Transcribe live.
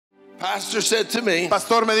Pastor said to me,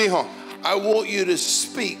 Pastor me dijo, I want you to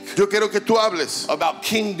speak yo quiero que tú hables about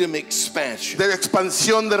kingdom expansion. de la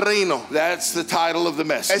expansión del reino. That's the title of the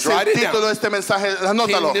message. Es el Write it título de down. este mensaje,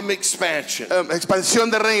 anótalo. Kingdom expansion.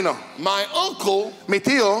 Expansión del reino. My uncle Mi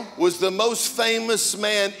tío was the most famous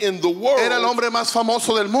man in the world era el hombre más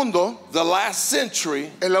famoso del mundo the last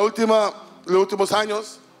century en los últimos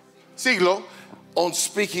años, siglo, on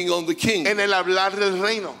speaking on the kingdom. en el hablar del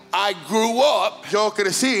reino. I grew up Yo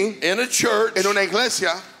crecí in a church, en una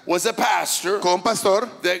iglesia was a pastor con un pastor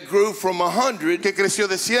that grew from 100 que creció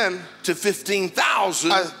de 100 to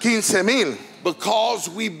 15,000 a 15,000 because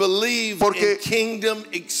we believe Porque in kingdom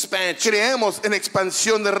expansion. creemos en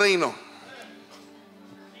expansión del reino.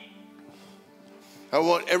 I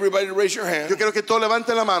want everybody to raise your hand, Yo quiero que todos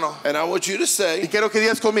levanten la mano and I want you to y say, quiero que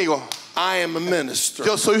digas conmigo, I am a minister.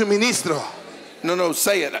 yo soy un ministro. No,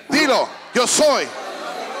 say it. Dilo, yo soy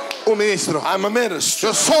un ministro. I'm a minister.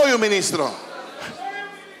 Yo soy un ministro.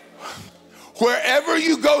 Wherever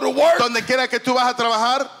you go to work, Donde quiera que tú vas a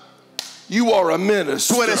trabajar, you are a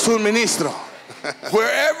minister. tú eres un ministro.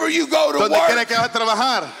 Wherever you go to Donde quiera work, que vas a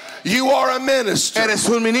trabajar, you are a minister. eres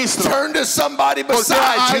un ministro. Turn to somebody Voltea a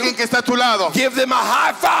beside alguien you, que está a tu lado, give them a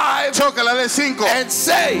high five, chócala de 5 and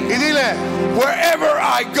say, y dile, wherever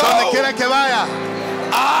I donde go, quiera que vaya,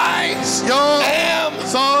 I yo am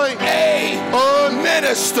soy a un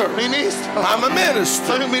minister. ministro. I'm a minister.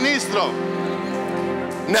 Soy un ministro.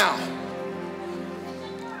 Now,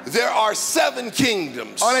 there are 7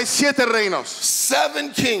 kingdoms. Ahora hay 7 reinos,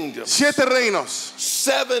 7 kingdoms. 7 reinos,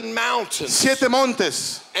 7 mountains. 7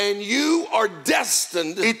 montes, And you are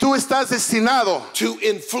destined y tú estás destinado to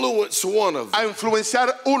influence one of them. a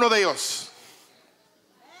influenciar uno de ellos.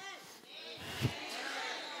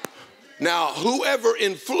 Now, whoever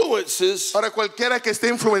influences Ahora cualquiera que esté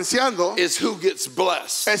influenciando is who gets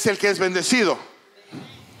blessed. es el que es bendecido.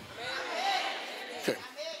 Okay.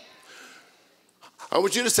 I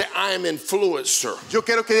want you to say, I am influencer. Yo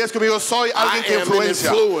quiero que digas conmigo, soy alguien que I am an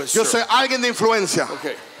influencia. influencer. Yo soy alguien de influencia.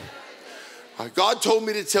 Okay. God told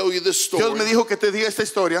me to tell you this Dios story. me dijo que te diga esta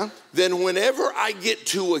historia, Then whenever I get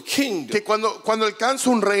to a kingdom, que cuando alcanzo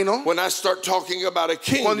un reino, when I start talking about a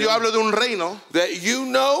cuando yo kingdom hablo de un reino, that you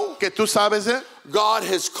know que tú sabes God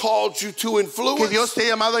has called you to que influence, Dios te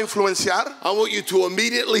ha llamado a influenciar, I want you to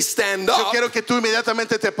immediately stand yo up quiero que tú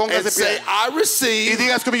inmediatamente te pongas and de say, pie I y receive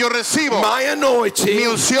digas conmigo, yo recibo my mi anointing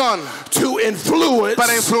unción to influence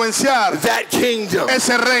para influenciar that kingdom.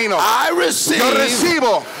 ese reino. I Yo receive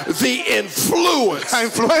recibo the influence, la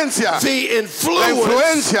influencia, the la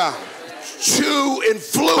influence influencia to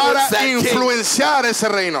influence para that kingdom. influenciar ese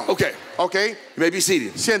reino. Okay, ¿Ok? you may be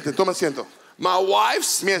seated. Sienten, toma asiento. My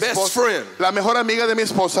wife's Mi best esposa, friend, la mejor amiga de mi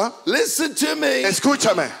esposa, listen to me,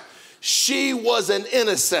 escúchame, she was an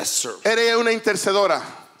intercessor. era una intercedora.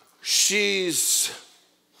 She's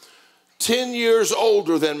 10 years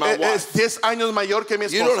older than my Es wife. 10 años mayor que mi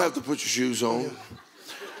You don't esposa. have to put your shoes on.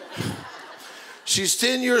 She's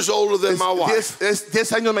 10 years older than my wife. Es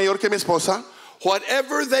 10 años mayor que mi esposa.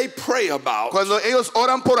 Whatever they pray about Cuando ellos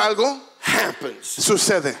oran por algo, happens.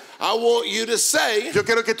 sucede. I want you to say, Yo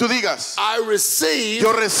quiero que tú digas, I receive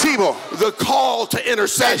yo recibo the call to el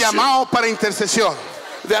intercession. llamado para intercesión.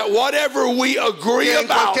 That whatever we agree Que en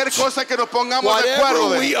about, cualquier cosa que nos pongamos de whatever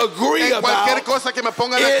acuerdo, we agree en cualquier about, cosa que me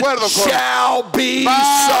ponga de it acuerdo con, shall be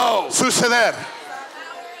va a so. suceder.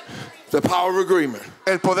 The power of agreement.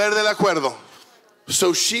 El poder del acuerdo.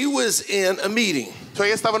 So she was in a meeting. So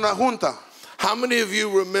ella estaba en una junta. How many of you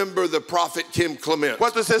remember the prophet Kim Clement?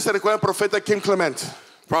 ¿Cuántos de ustedes se recuerdan al profeta Kim Clement?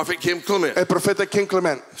 Prophet Kim Clement El profeta Kim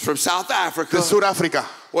Clement from South Africa, de Sudáfrica.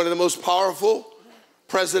 one of the most powerful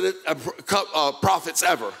prophets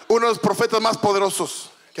ever. Uno de los profetas más poderosos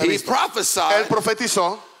que ha He visto. Él prophesied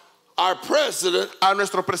profetizó our president a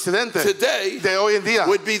nuestro presidente today de hoy en día,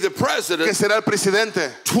 would be the que president será el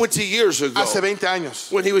presidente 20 years ago hace 20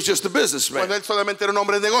 años, when he was just a businessman. cuando él solamente era un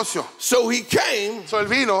hombre de negocio. So he came So él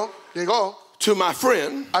vino, llegó to my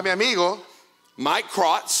friend a mi amigo Mike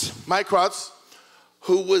Krotz, Mike Krotz,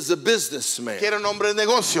 who was a businessman. que era un hombre de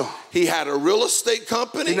negocio. He had a real estate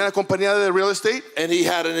company Tenía una compañía de real estate and he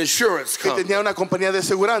had an insurance y company. tenía una compañía de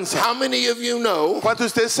seguranza. How many of you know ¿Cuántos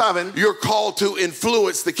de ustedes saben you're called to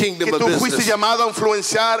influence the kingdom que of tú fuiste business? llamado a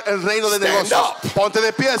influenciar el reino de Stand negocios? up. Ponte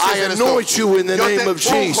de pie si I eres tú. anoint you in the Yo name te of unjo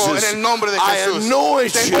Jesus. en el nombre de I Jesús.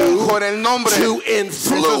 anoint Te you unjo en el nombre to de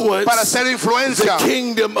Jesús influence para hacer the influencia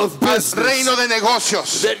kingdom of al business. reino de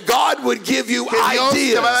negocios. That God would give you Que Dios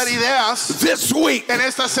te va a dar ideas ideas this week En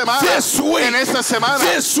esta semana. This week. En esta semana.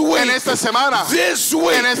 This week. En esta semana. This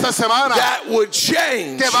week. En esta semana. That would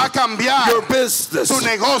change Que va a cambiar your business. tu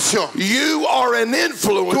negocio. You are an Tú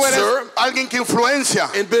influencer eres alguien que influencia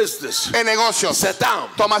in business. en negocios. Sit down.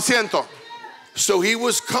 Toma asiento. So he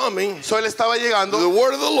was coming. So él estaba llegando. The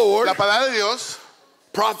word of the Lord. La palabra de Dios.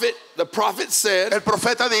 The prophet said. El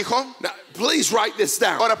profeta dijo. Now, please write this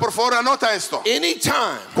down. Ahora por favor anota esto.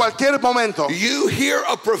 Anytime Cualquier momento you hear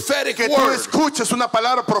a prophetic que tú word, escuches una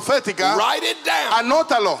palabra profética, write it down.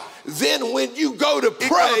 anótalo. Then when you go to Y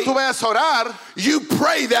cuando pray, tú vayas a orar, you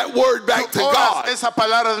pray that word back to tú oras God. esa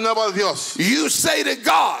palabra de nuevo a Dios. You say to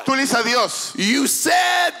God, Tú le dices a Dios. you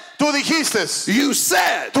said, Tú dijiste. you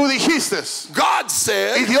said, Tú dijiste. God Y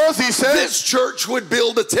said, Dios dice, this church would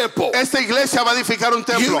build a temple. esta iglesia va a edificar un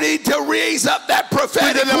templo. You need to raise up that Tú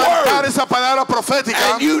prophetic debes levantar word. esa palabra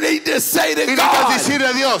profética And you need to say to y God, necesitas decirle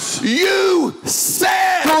a Dios, you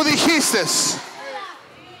said, tú dijiste.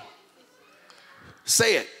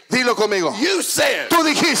 say it. Dilo conmigo. You said, Tú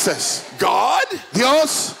dijiste. God,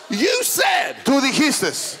 Dios, you said. tú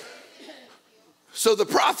dijiste. So the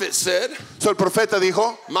prophet said, So el profeta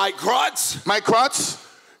dijo, Mike Krotz, Mike Krotz,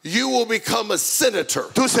 you will become a senator.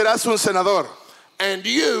 tú serás un senador. And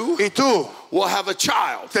you Y tú will have a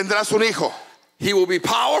child. tendrás un hijo. He will be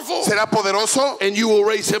powerful, Será poderoso and you will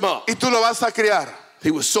raise him up. y tú lo vas a criar. He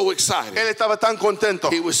was so excited. Él estaba tan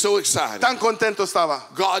contento. He was so excited. Tan contento estaba.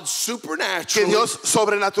 God Que supernaturally Dios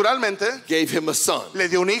sobrenaturalmente gave him a son le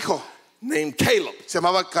dio un hijo. named Caleb, Se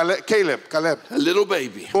llamaba Caleb. a little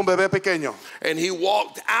baby. Un bebé pequeño. And he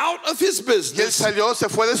walked out of his Y él business. salió, se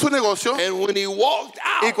fue de su negocio. And when he walked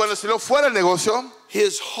Y out, cuando salió fuera del negocio,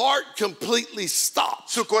 his heart completely stopped.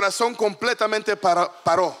 su corazón completamente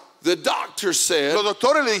paró. The doctor said Los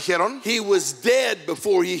doctores le dijeron he was dead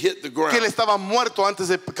before he hit the que él ground. estaba muerto antes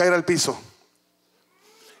de caer al piso.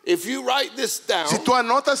 If you write this down, Si tú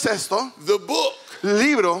anotas esto, the book el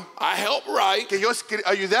libro I helped write que yo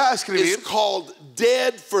ayudé a is escribir called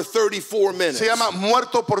Dead for 34 Minutes. se llama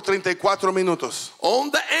Muerto por 34 minutos.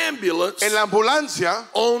 On the ambulance, En la ambulancia,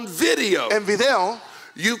 on video, en video,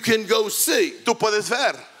 you can go see tú puedes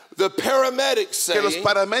ver the paramedics que los saying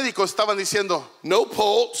paramédicos estaban diciendo, no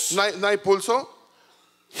pulse, no hay pulso,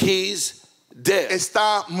 he's dead.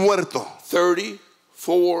 está muerto.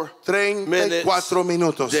 34 minutes 34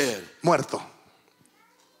 minutos. dead. Muerto.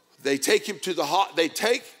 They take him to the they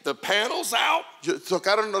take the panels out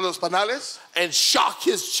Tocaron los panales and shock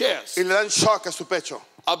his chest y le dan shock a su pecho.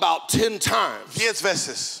 about 10 times 10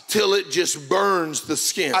 veces. till it just burns the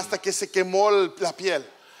skin. Hasta que se quemó la piel.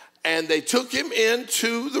 And they took him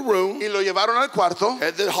into the room Y lo llevaron al cuarto,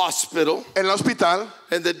 at the hospital, en el hospital,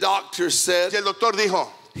 and the doctor y said el doctor dijo,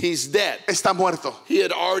 he's dead. está muerto. He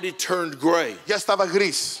had already turned gray. Ya estaba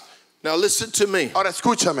gris. Now listen to me. Ahora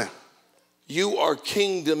escúchame. You are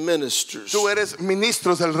kingdom ministers Tú eres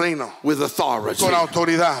ministros del reino with authority. con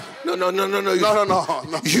autoridad. No. No.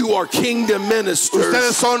 You are kingdom ministers.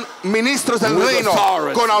 Ustedes son ministros del With reino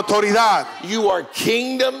authority. con autoridad. You are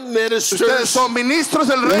kingdom Ustedes ministers son ministros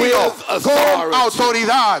del reino with con authority.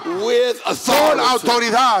 autoridad. with Con authority.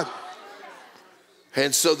 autoridad.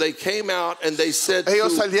 And so they came out and they said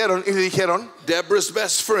Ellos to salieron y le dijeron Deborah's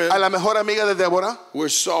best friend, a la mejor amiga de Débora, we're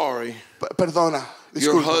sorry, perdona,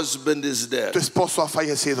 your disculpa, husband is tu dead. esposo ha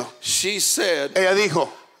fallecido. She said, Ella dijo,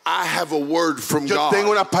 I have a word from yo tengo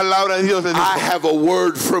God. una palabra de Dios. Le I dijo, have a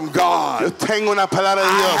word from yo God. tengo una palabra de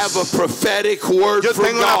I have a Dios. prophetic word Yo from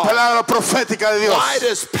tengo una God. palabra profética de Dios. Why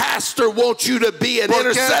does pastor want you to be an ¿Por qué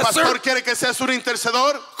el intercessor? pastor quiere que seas un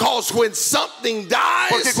intercedor? Because when something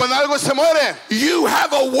Porque dies, cuando algo se muere, you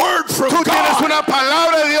have a word from tú tienes God. una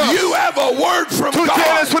palabra de Dios. You have a word from Tú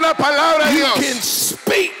tienes God. una palabra de You Dios. can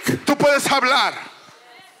speak. Tú puedes hablar.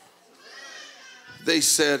 They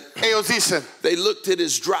said, Ellos dicen, they looked at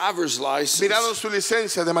his driver's license miraron su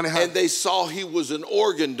licencia de manejar and they saw he was an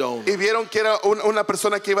organ donor. y vieron que era una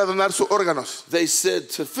persona que iba a donar sus órganos. They said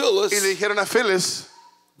to Y Phyllis, le dijeron a Phyllis,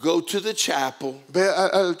 go to the chapel ve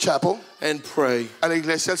al chapel, and pray a la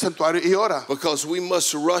iglesia, al santuario y ora. because we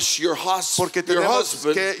must rush your Porque tenemos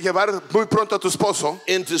husband que llevar muy pronto a tu esposo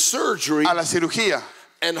into surgery a la cirugía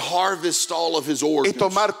and harvest all of his y organs.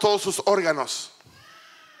 tomar todos sus órganos.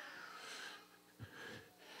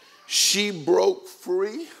 She broke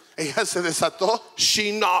free. Ella se desató,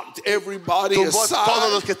 She knocked everybody tumbó a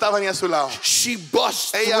todos los aside. que estaban ahí a su lado. She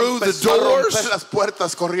bust Ella through the empezó a romper doors las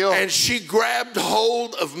puertas, corrió and she grabbed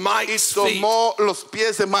hold of y Mike's feet. tomó los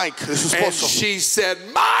pies de Mike, de su And esposo. she said,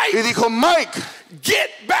 Y Mike, dijo, Mike, get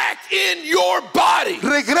back in your body.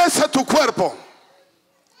 regresa a tu cuerpo.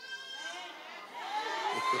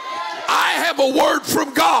 I have a word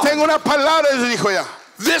from God. Tengo una palabra, le dijo ella.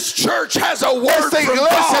 This church has a word Esta from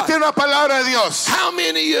iglesia God. tiene una palabra de Dios. How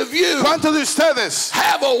many of you ¿Cuántos de ustedes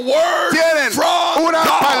have a word tienen from una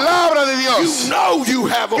God? palabra de Dios? You know you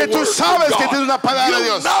have a Que word tú sabes from que God. tienes una palabra de You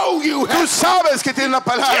Dios. know you Tú have. sabes que tienes una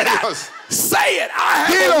palabra de Dios. Say it. I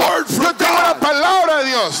have Dilo, a word yo from tengo una God. palabra de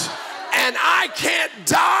Dios. And I can't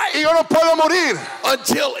Y die yo no puedo morir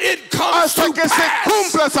until it comes hasta to que se pass.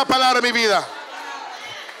 cumpla esa palabra en mi vida.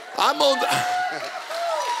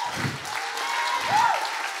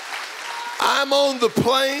 I'm on the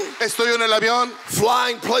plane, Estoy en el avión,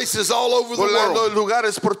 flying places all over the volando world. en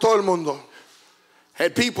lugares por todo el mundo.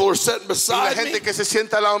 And people are sitting Y la beside me gente que se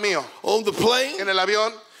sienta al lado mío on the plane, en el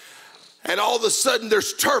avión, and all of a sudden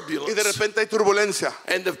there's y de turbulence. repente hay turbulencia.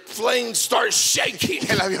 And the plane starts shaking.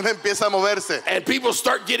 El avión empieza a moverse. And people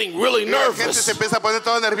start getting really Y la gente se nervous. empieza a poner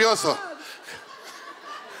todo nervioso.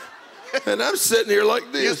 And I'm sitting here like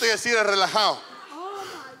Y yo this. estoy así de relajado. Oh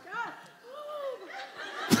my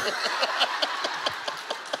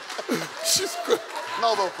God. She's good.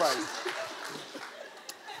 Nobel Prize.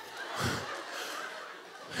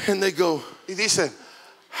 And they go, Y dicen,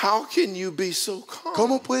 how can you be so calm?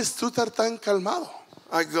 ¿cómo puedes tú estar tan calmado?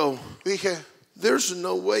 I go, Dije, there's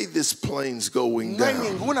no way this plane's going no hay down.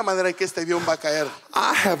 ninguna manera que este avión va a caer.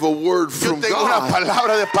 I have a word Yo from tengo una God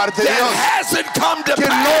palabra de parte de that Dios hasn't come to que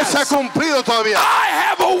no se ha pass. cumplido todavía. I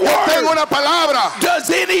have a Yo tengo word. una palabra. Does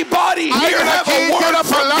anybody here ¿Alguien have aquí a tiene una word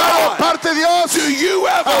from palabra de God? parte de Dios? Do you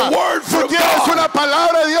have a word ¿Tú from tienes God? una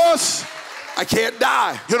palabra de Dios? I can't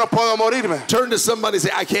die. Yo no puedo morirme. Turn to somebody and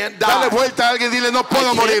say, I can't Dale die vuelta a alguien y dile, no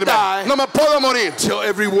puedo I can't morirme. die. No me puedo morir till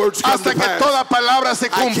every word's come hasta to que pass. toda palabra se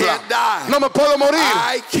cumpla. can't die. No me puedo morir.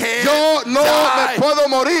 I can't Yo no die me puedo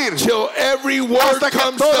morir till every word hasta que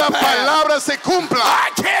comes toda to pass. palabra se cumpla.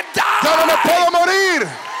 I can't die. Yo no me puedo morir.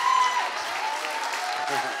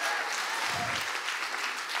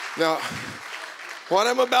 Now, what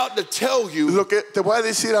I'm about to tell you Lo que te voy a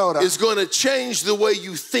decir ahora is going to change the way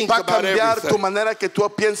you think va a about cambiar tu everything. manera que tú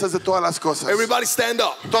piensas de todas las cosas. Everybody stand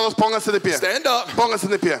up. Todos pónganse de pie. Stand up. Pónganse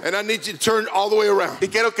de pie. And I need you to turn all the way around. Y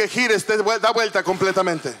quiero que gires, da vuelta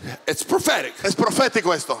completamente. It's prophetic. Es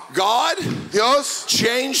profético esto. God Dios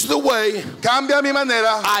changed the way cambia mi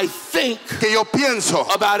manera I think que yo pienso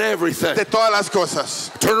about everything. de todas las cosas.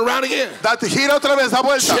 Turn around again. Gira otra vez, da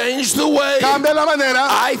vuelta. Change the way Cambia la manera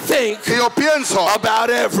I think que yo pienso about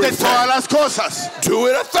de everything. todas las cosas. Do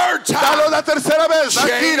it a third Dalo time. la tercera vez, da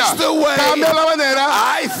Change gira. the way Cambia la manera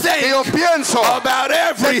I que yo think pienso about de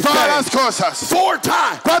everything. todas las cosas. 4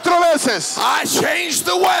 times. 4 veces. I change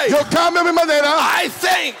the way Yo cambio mi manera. I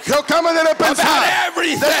think Yo cambio de pensar about de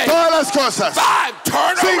everything. todas las cosas. 5.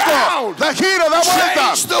 Turn 5. around. Da gira, da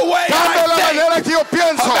vuelta. Change the way Cambia la I manera think que yo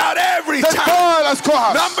pienso about de everything. todas las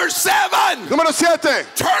cosas. Number 7. Número 7.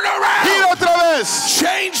 Turn Gira around. otra vez.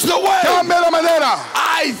 Change the way Cambia la manera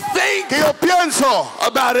I think que yo pienso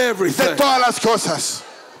about de everything. todas las cosas.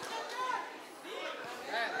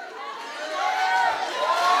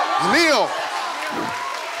 Mío.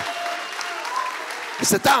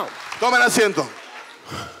 Sit down. Tomen asiento.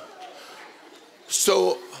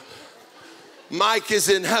 So Mike is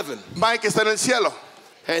in heaven Mike está en el cielo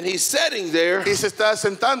and he's sitting there y se está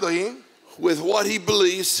sentando ahí, with what he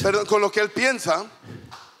believes pero con lo que él piensa,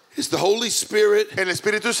 is the Holy Spirit el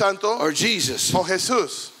Espíritu Santo or Jesus. o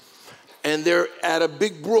Jesús. And they're at a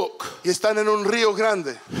big brook Y están en un río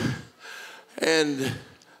grande. and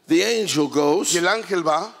the angel Y goes, el ángel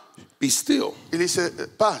va be still. y dice,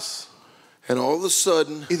 paz. And all of a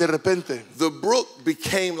sudden Y de repente, the brook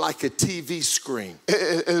became like a TV screen.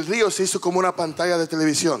 el río se hizo como una pantalla de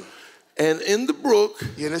televisión. And in the brook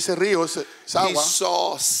Y en ese río, esa he agua,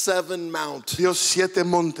 saw 7 mountains. vio 7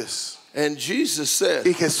 montes. And Jesus said,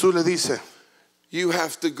 Y Jesús le dice, you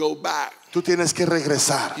have to go back. tú tienes que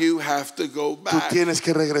regresar. You have to go Tú back tienes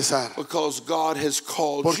que regresar. because God has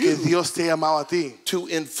called Porque you Dios te ha llamado a ti to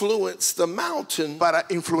influence the mountain para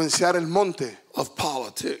influenciar el monte of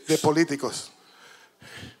politics. de políticos.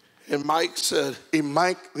 And Mike said, Y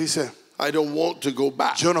Mike dice, I don't want to go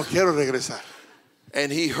back. yo no quiero regresar. And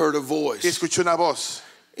he heard a Y voice escuché una voz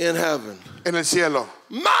in heaven. en el cielo.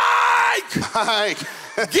 Mike, Mike,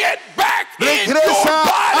 get back in your regresa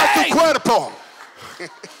a tu body. cuerpo.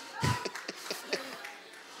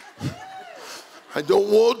 I don't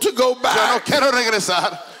want to go Yo no back. quiero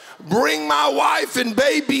regresar. Bring my wife and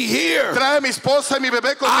baby here. Trae a mi esposa y mi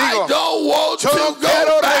bebé I conmigo. don't want Yo no to quiero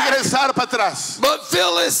go back. regresar para atrás. But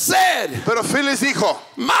Phyllis said, Pero Phyllis dijo,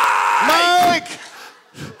 Mike, Mike,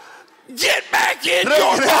 get back in your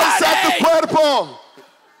regresa a tu body. cuerpo.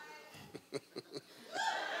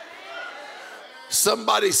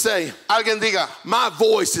 Somebody say, Alguien diga, my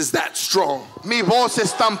voice is that strong. mi voz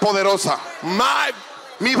es tan poderosa. My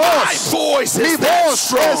Mi My voz, voice mi is that voz es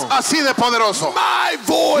strong. así de poderoso. My Mi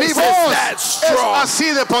voice is voz that es strong.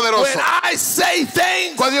 así de poderoso. When I say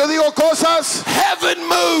things, Cuando yo digo cosas, heaven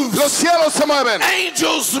moves. los cielos se mueven,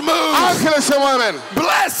 Angels move. ángeles se mueven,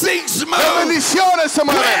 Blessings las move. bendiciones se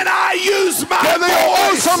When mueven. I use my Cuando yo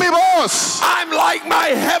voice, uso mi voz, I'm like my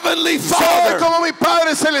heavenly soy Father. como mi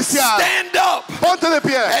Padre Celestial. Stand up Ponte de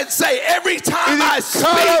pie and say, every y time di, I cada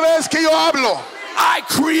speak, vez que yo hablo, I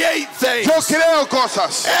create things. yo creo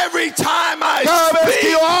cosas. Every time I Cada vez que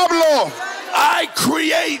speak, yo hablo, I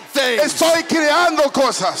create things. estoy creando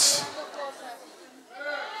cosas.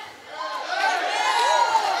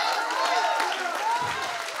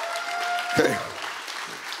 Okay.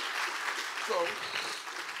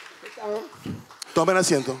 Tomen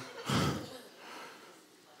asiento.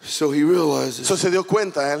 So he realizes Eso se dio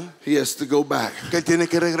cuenta él he has to go back. que él tiene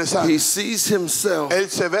que regresar. He sees himself Él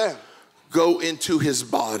se ve go into his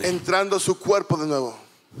body. entrando a su cuerpo de nuevo.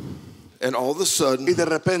 And all of a Y sudden, de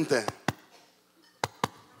repente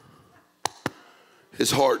his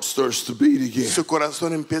heart starts to beat again. su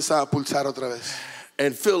corazón empieza a pulsar otra vez.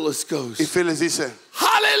 And Phyllis Y goes, Phyllis dice,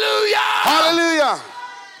 hallelujah! aleluya.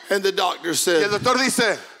 And the doctor Y el said, doctor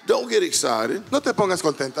dice, don't get excited. no te pongas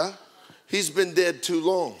contenta. He's been dead too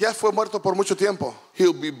long. Ya fue muerto por mucho tiempo.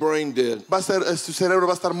 He'll be brain dead. Va a ser, su cerebro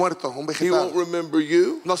va a estar muerto, un He won't vegetal. remember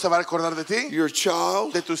you, No se va a recordar de ti, your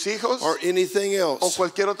child, de tus hijos or anything o else.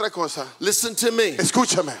 cualquier otra cosa. Listen to me.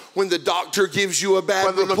 Escúchame. When the doctor gives you a bad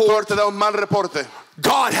Cuando el doctor report, te da un mal reporte,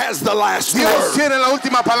 God has the last Dios word. tiene la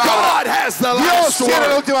última palabra. God has the Dios last tiene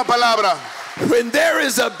la word. última palabra. When there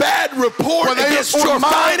is a bad report Cuando hay against your un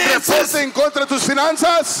mal finances, reporte en contra de tus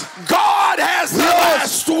finanzas, God has the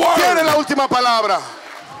last Dios tiene word. la última palabra.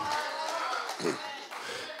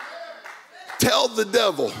 Tell the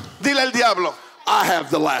devil, Dile al diablo, I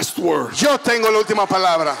have the last word. yo tengo la última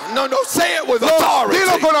palabra. No, say it with No, authority.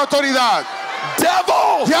 dilo con autoridad.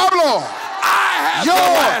 Devil, Diablo, I have yo the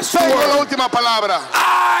last tengo la word. última palabra.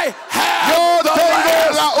 I have Yo the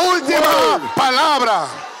tengo la last última word. palabra.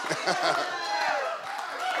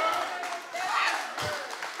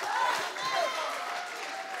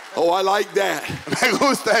 Oh, I like that. Me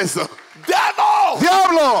gusta eso. Devil,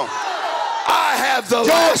 Diablo, I have the yo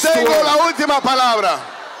last tengo word. la última palabra.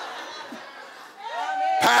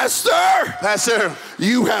 Pastor, Pastor,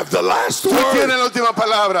 you have the last tú tienes word. la última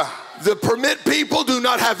palabra. The permit people do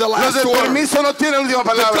not have the Los last del word. permiso no tienen la última The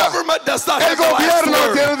palabra. government does not El have the last gobierno no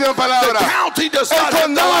word. tiene la última The palabra. county does El not have the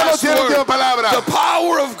condado no last tiene la última word. palabra. The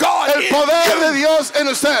power of God El in poder de you Dios en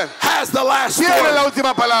usted has the last tiene la word.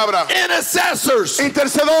 última palabra. Intercessors,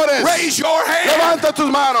 Intercedores, raise your hand levanta tus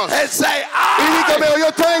manos and say, y di I conmigo,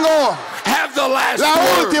 yo tengo have the last la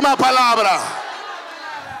word. última palabra.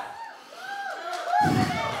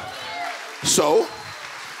 So,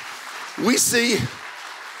 we see,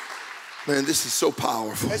 man, this is so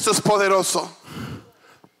powerful. Eso es poderoso.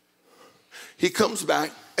 He comes back,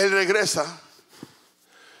 Él regresa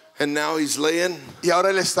and now he's laying y ahora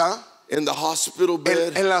él está in the hospital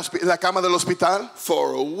bed en la cama del hospital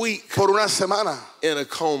for a week por una semana in a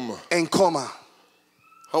coma. en coma.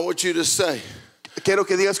 I want you to say, Quiero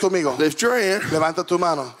que digas conmigo, lift your hand levanta tu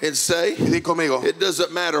mano and say, y di conmigo, it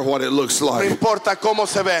doesn't matter what it looks no like. importa cómo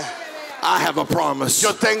se ve, I have a promise.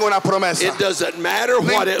 yo tengo una promesa. It doesn't matter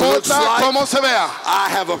No what it looks importa like. cómo se vea, I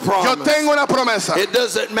have a yo promise. tengo una promesa. It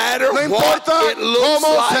doesn't matter No what importa it looks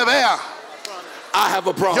cómo se like. vea, I have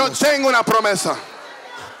a yo promise. tengo una promesa.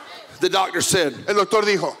 The doctor said, El doctor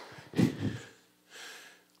dijo,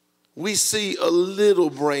 we see a little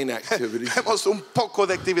brain activity, vemos un poco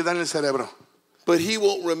de actividad en el cerebro, but he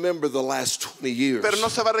won't remember the last 20 years. pero no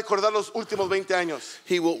se va a recordar los últimos 20 años.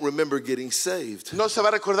 He won't remember getting saved. No se va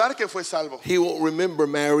a recordar que fue salvo. He won't remember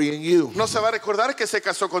marrying you. No se va a recordar que se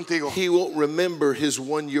casó contigo. He won't remember his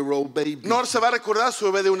 1-year-old baby. No se va a recordar su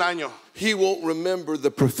bebé de un año. He won't remember the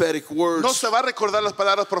prophetic No words se va a recordar las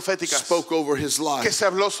palabras proféticas spoke over his que life. se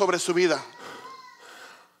habló sobre su vida.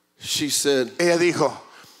 She said, Ella dijo,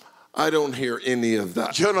 I don't hear any of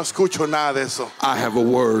that. yo no escucho nada de eso. I have a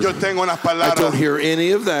word. Yo tengo unas I don't palabras. hear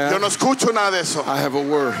any of Yo that. no escucho nada de eso. I have a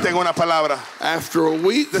word. Tengo una palabra. After a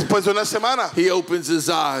week, Después de una semana, he opens his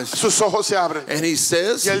eyes sus ojos se abren. and he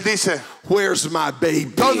says, Y él dice, where's my baby?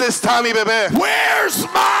 ¿dónde está mi bebé? Where's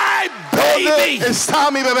my ¿Dónde baby?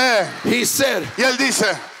 está mi bebé? He said, Y él dice,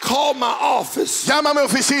 call my office. llama a mi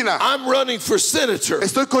oficina. I'm running for senator.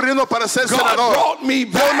 Estoy corriendo para ser God senador. brought me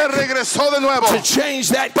Dios me back regresó de nuevo to change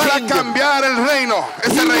that para kingdom. cambiar el reino.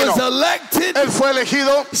 He Ese reino. was elected Él fue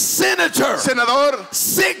elegido senator senador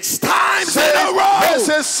 6 times 6 in a row.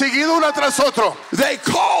 veces seguido una tras otro. They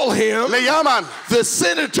call him Le llaman the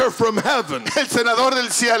senator from heaven. el senador del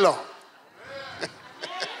cielo.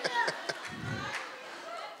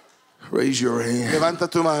 Raise your hand. Levanta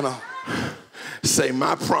tu mano. Say,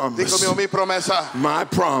 my promise. Digo mi promesa. My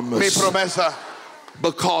promise. Mi promesa.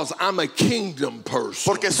 Because I'm a kingdom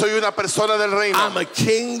person. Porque soy una persona del reino. I'm a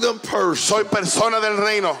kingdom person. Soy persona del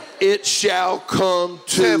reino. It shall come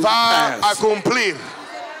to Se va pass. a cumplir.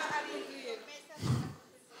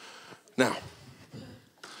 Now,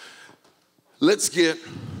 let's get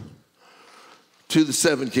to the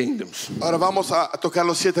 7 kingdoms. Ahora vamos a tocar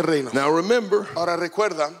los 7 reinos. Now remember, Ahora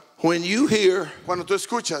recuerda, when you hear cuando tú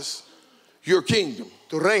escuchas your kingdom,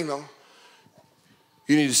 tu reino,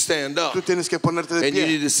 you need to stand up. tú tienes que ponerte de And you pie.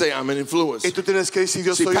 need to say, I'm an influence. Y tú tienes que decir,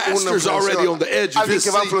 yo See, soy un pastor's already on the edge of Alguien his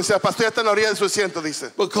que va a seat. influenciar. Pastor ya está en la orilla de su asiento,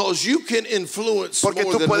 dice. Because you can influence Porque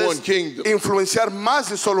more tú than one puedes kingdom. influenciar más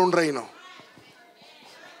de solo un reino.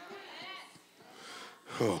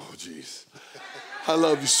 Oh, jeez. I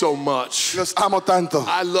love you so much. Los amo tanto.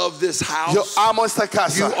 I love this house. Yo amo esta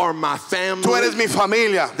casa. You are my family. Tú eres mi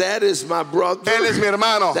familia. That is my brother. Él es mi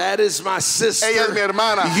hermano. That is my sister. Ella es mi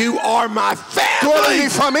hermana. You are my Tú eres mi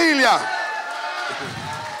family. familia.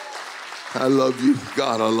 I love you.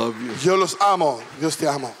 God, I love you. Yo los amo. Dios te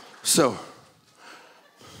amo.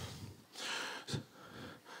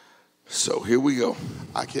 So here we go.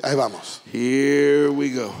 Aquí, ahí vamos. Here we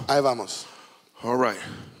go. Ahí vamos. All right.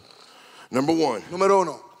 Number 1 Número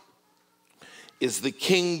 1 is the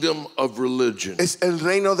kingdom of religion. es el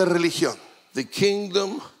reino de religión. The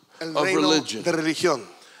kingdom El of reino religion. de religión.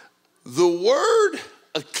 The word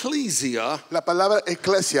ecclesia La palabra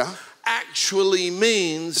iglesia actually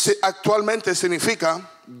means actualmente significa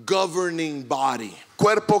governing body.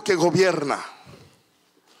 cuerpo que gobierna.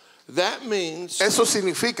 That means Eso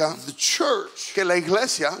significa the church que la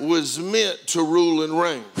iglesia was meant to rule and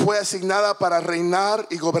reign. fue asignada para reinar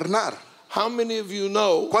y gobernar. How many of you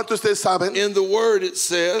know ¿Cuántos de ustedes saben in the word it que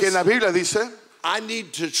says, en la Biblia dice, I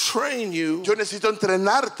need to train you yo necesito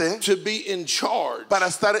entrenarte to be in charge? para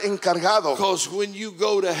estar encargado? Because when you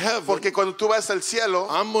go to heaven, Porque cuando tú vas al cielo,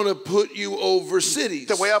 I'm going to put you over cities.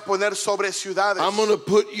 te voy a poner sobre ciudades, I'm going to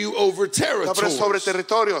put you over te voy a poner sobre territories.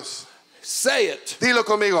 territorios. Say it. Dilo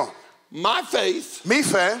conmigo. My faith, Mi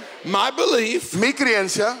fe, my belief mi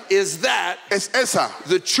creencia is that es esa.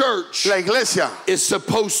 the church La iglesia is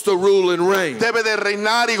supposed to rule and reign. debe de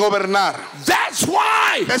reinar y gobernar. That's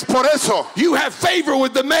why Es por eso you have favor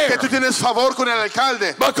with the mayor. que tú tienes favor con el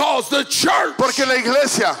alcalde. Because the church Porque la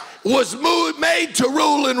iglesia was made to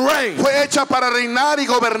rule and reign. fue hecha para reinar y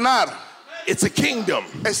gobernar. It's a kingdom.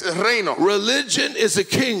 Es el reino. Religion is a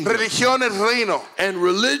kingdom. Religión es reino. And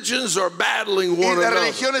religions are battling Y one las another.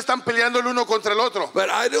 religiones están peleando el uno contra el otro. But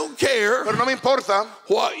I don't care Pero no me importa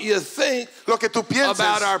what you think lo que tú pienses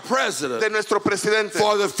about our president. de nuestro presidente.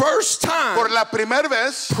 For the first Por time, la primera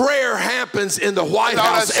vez, prayer happens in the White la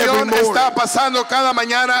House every oración morning. está pasando cada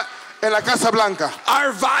mañana en la Casa Blanca.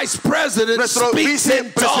 Our vice president Nuestro speaks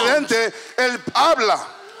in tongues, vicepresidente, él habla,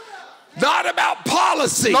 not about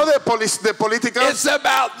policy. no de política, It's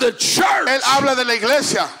about the church él habla de la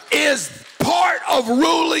iglesia. is part of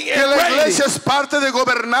ruling Que and la reigning. iglesia es parte de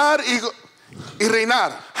gobernar y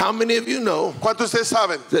reinar. How many of you know ¿Cuántos de ustedes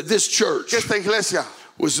saben that this church que esta iglesia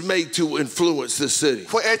was made to influence this city,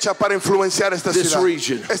 fue hecha para influenciar esta this ciudad,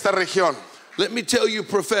 region? esta región? Let me tell you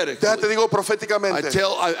prophetically. Déjate digo proféticamente.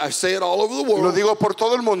 I say it all over the Lo world. digo por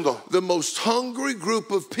todo el mundo. The most hungry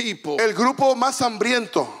group of people El grupo más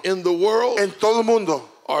hambriento in the world en todo el mundo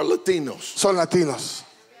are Latinos. son latinos.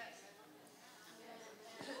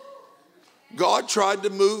 God tried to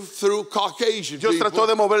move through Caucasian Dios trató people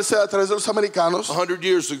de moverse a través de los americanos 100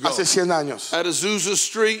 years ago. hace 100 años. At Azusa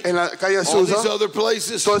Street, En la calle all these Azusa, other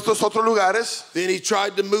places. todos estos otros lugares, Then he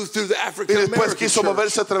tried to move through the y African después American quiso church.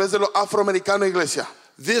 moverse a través de los afroamericanos iglesia.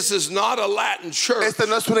 This is not a Latin church, Esta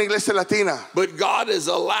no es una iglesia latina, but God is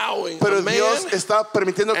allowing pero a man Dios está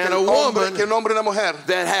permitiendo que and un a woman hombre y una mujer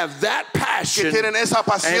that have that que passion tienen esa and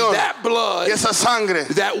pasión that blood y esa sangre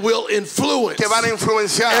that will influence que van a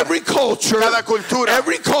influenciar every culture, cada cultura,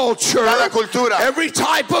 every culture, cada cultura, every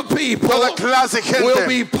type of people toda clase de gente will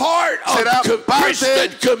be part of será the Christian parte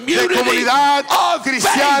de community comunidad of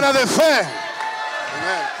cristiana faith. de fe.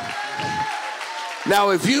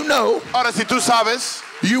 Now, if you know Ahora, si tú sabes,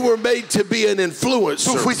 you were made to be an tú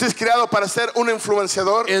influencer fuiste creado para ser un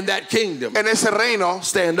influenciador in that kingdom, en ese reino,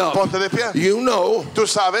 stand up. ponte de pie. You know, Tú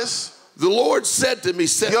sabes, the Lord said to me,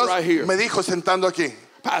 sit Dios right here, me dijo sentando aquí,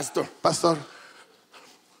 Pastor, pastor,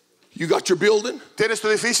 you got your building? ¿tienes tu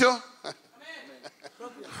edificio?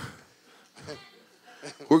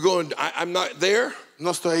 We're going, I'm not there,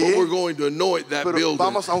 No estoy but we're ahí, going to anoint that pero building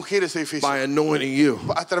vamos a ungir ese edificio by anointing you.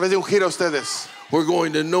 a través de ungir a ustedes. We're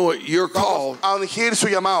going to anoint your call. Vamos a ungir su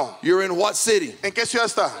llamado. You're in what city? ¿En qué ciudad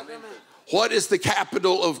está? What is the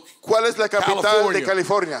capital of ¿Cuál es la capital de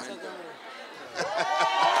California?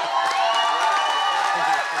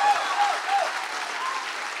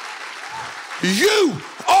 You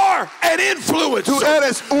are an influencer. Tú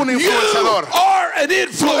eres un influenciador. You are an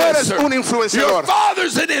influencer. Tú eres un influenciador. Your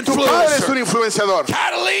father's an Tu padre es un influencer. influenciador.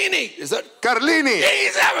 Catalini, is that? Carlini,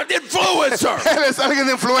 He's an influencer. él es alguien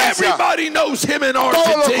de influencia. Everybody knows him in Todos lo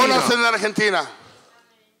Argentina. conocen en Argentina.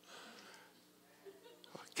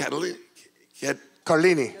 Catalini,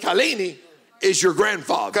 Carlini. is your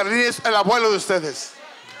grandfather. Carlini es el abuelo de ustedes.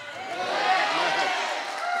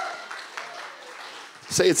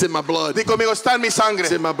 Say it's in my blood. Di conmigo, está en mi sangre.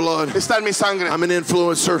 It's in my blood. Está en mi sangre. I'm an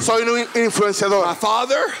influencer. Soy un influenciador. My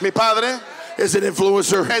father Mi padre is an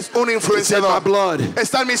influencer. es un It's in my influenciador. blood.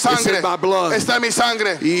 Está en mi It's sangre. in my blood. Está en mi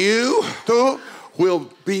sangre. You Tú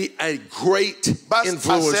will be a great vas a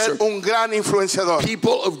influencer. ser un gran influenciador.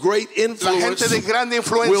 People of great La influence gente de grande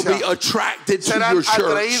will be influencia attracted to serán your church.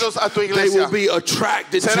 atraídos a tu They iglesia. will be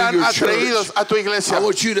attracted to Serán your church. atraídos a tu iglesia. I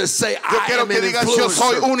want you to say, Yo I quiero am que an digas, yo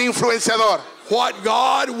soy influencer. un influenciador. What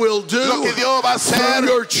God will do Lo que Dios va a hacer through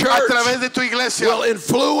your a church través de tu iglesia will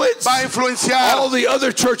influence va a influenciar all the other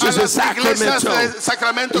a churches in las iglesias Sacramento. de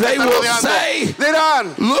Sacramento que They están will rodeando. say,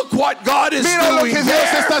 Dirán, look what God is mira lo doing que Dios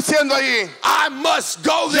there. está haciendo ahí. I must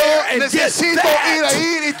go Yo there and get necesito ir that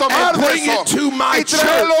ahí y tomar and de bring eso it to my y church.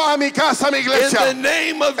 traerlo a mi casa, a mi In iglesia. the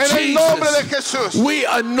name of En el nombre de Jesus, Jesús, we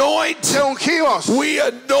anoint, te ungimos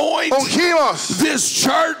this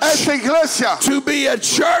church esta iglesia to be a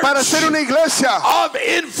church para ser una iglesia of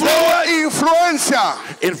de influence.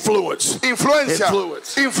 influencia.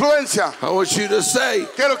 Influence. Influencia. I want you to say,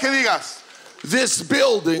 Quiero que digas, this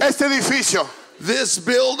building este edificio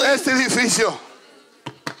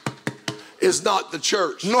is not the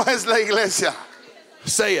church. no es la iglesia.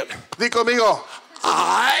 Say it. Di conmigo,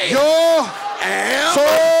 I yo am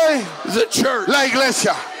soy the church. la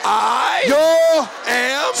iglesia. I Yo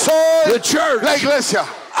am soy the church. la iglesia.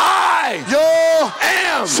 I Yo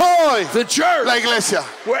am soy the church. la iglesia.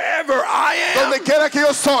 Wherever I am, Donde quiera que yo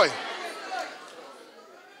estoy,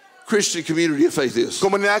 Christian community of faith is.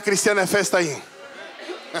 comunidad cristiana de fe está ahí.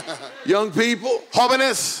 Young people,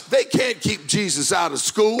 Jóvenes, they can't keep Jesus out of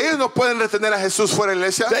school. ellos no pueden retener a Jesús fuera de la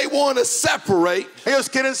iglesia. They want to separate Ellos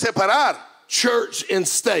quieren separar church and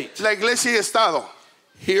state. la iglesia y Estado.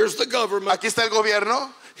 Here's the government. Aquí está el gobierno,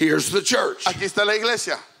 Here's the church. aquí está la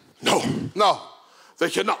iglesia. No, No, they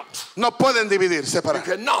cannot. no pueden dividir, They separar.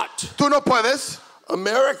 cannot. Tú no puedes.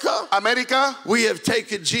 America, América, we have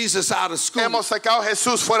taken Jesus out of school. hemos sacado a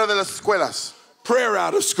Jesús fuera de las escuelas. Prayer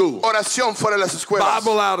out of school. Oración fuera de las escuelas.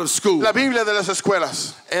 Bible out of school. La Biblia de las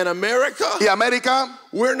escuelas. And America, Y América,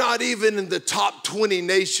 we're not even in the top 20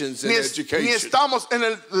 nations in ni education. estamos en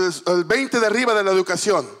el 20 de arriba de la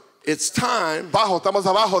educación. It's time Estamos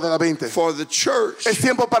abajo de la 20. for the church Es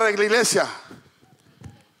tiempo para la iglesia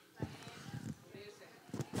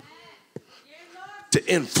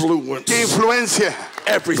to influence que influencie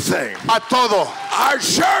everything. a todo. Our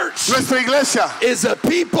church Nuestra iglesia is a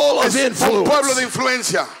people of es un pueblo de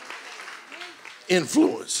influence. influencia.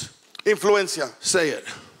 Influence. Influencia. Say it.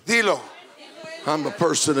 Dilo. I'm a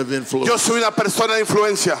person of Yo influence. soy una persona de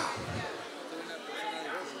influencia.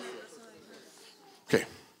 Okay.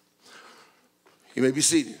 You may be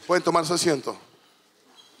seated. Pueden tomar su asiento.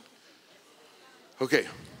 Okay.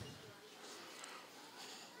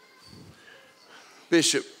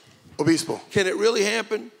 Bishop, Obispo, can it really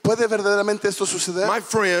happen? ¿puede verdaderamente esto suceder? My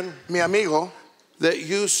friend Mi amigo, that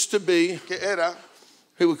used to be, que era,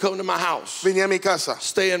 he would come to my house, venía a mi casa,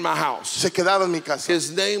 stay in my house. se quedaba en mi casa.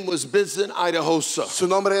 His name was Vincent Idahosa. Su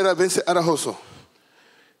nombre era Vincent Arajoso.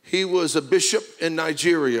 He was a bishop in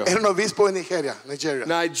Nigeria. Era un obispo en Nigeria.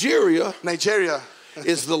 Nigeria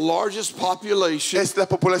is the largest population Es la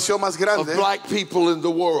población más of grande black people in the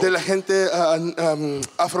world. de la gente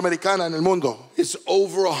afroamericana en el mundo. It's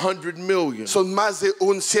over 100 million. Son más de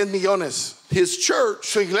 100 millones. His church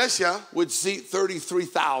Su iglesia would seat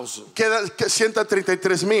 33,000. sienta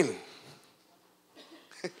 33,000.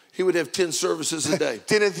 He would have 10 services a day.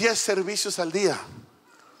 Tiene 10 servicios al día.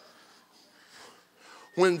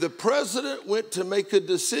 When the president went to make a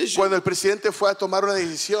decision, Cuando el presidente fue a tomar una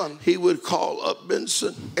decisión, he would call up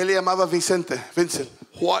Vincent. él le llamaba Vincent.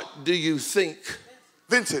 What do you think?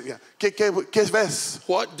 Vincent, ya. ¿Qué ves?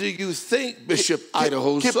 What do you think, Bishop ¿Qué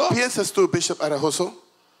Idahosa? piensas tú, Bishop Arajoso?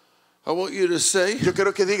 I want you to say, Yo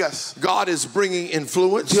quiero que digas, God is bringing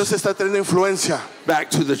influence Dios está trayendo influencia back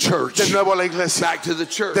to the church. de nuevo a la iglesia. Back to the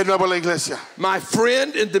church. De nuevo a la iglesia. My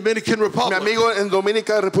friend in Dominican Mi Republic, amigo en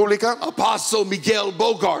Dominica República, Apostle Miguel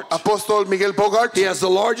Bogart. Apóstol Miguel Bogart, He has the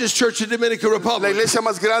largest church in Dominican la Republic. iglesia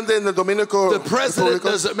más grande en el Dominico The president Repúblico.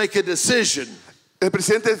 doesn't make a decision El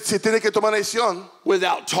presidente, si tiene que tomar una decisión,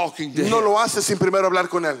 without talking to no him. lo hace sin primero hablar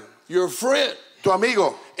con él. Your friend Tu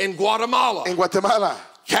amigo in Guatemala, en Guatemala,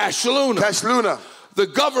 Cash Luna. Cash Luna, The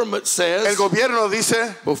government el says, gobierno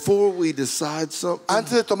dice, before we decide something,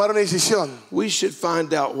 antes de tomar una decisión, we should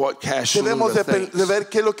find out what Cash Luna debemos de thinks. ver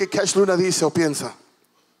qué es lo que Cash Luna dice o piensa.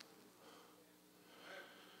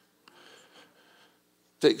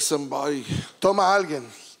 Take somebody, Toma a alguien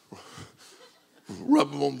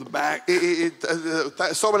rub them on the back, y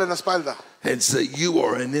sobre en la espalda and say, you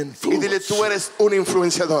are an y dile, influence. tú eres un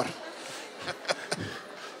influenciador.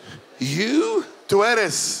 You, Tú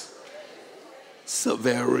eres,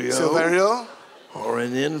 Silverio, Silverio, are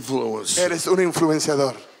an influence. eres un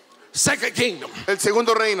influenciador. Second kingdom. El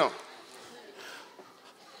segundo reino,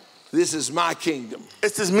 This is my kingdom.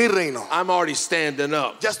 este es mi reino. I'm already standing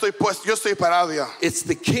up. Ya estoy puesto, yo estoy parado ya. It's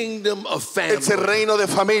the kingdom of family. Es el reino de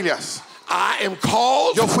familias. I am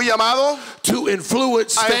called Yo fui llamado to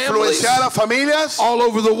influence a families influenciar a familias all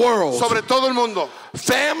over the world. sobre todo el mundo.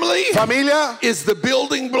 Family Familia is the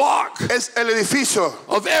building block es el edificio,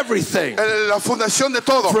 of everything. la fundación de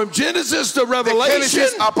todo. From Genesis to De Revelation,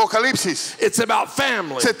 Génesis a Apocalipsis. it's about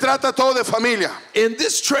family. Se trata todo de familia. In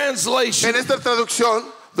this translation, En esta traducción,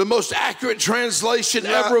 the most accurate translation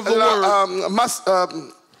la, ever of the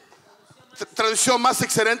word, traducción más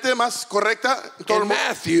excelente, más correcta, todo el in mundo.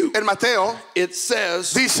 Matthew, En Mateo it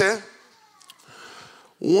says, dice,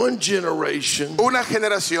 one generation una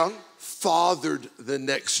generación fathered the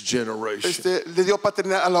next generation. le dio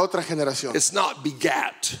paternidad a la otra generación. It's not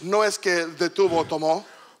begat. No es que detuvo o tomó.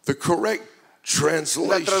 The correct La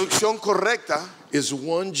translation traducción correcta is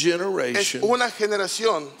one es generation una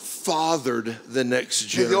generación fathered the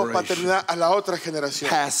next que dio generation. paternidad a la otra generación.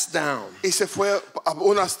 Passed down. Y se fue a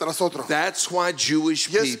unas tras otro. That's why Jewish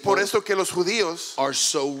Y es por people eso que los judíos are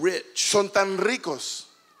so rich. son tan ricos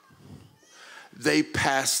They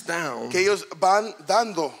pass down que ellos van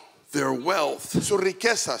dando their wealth sus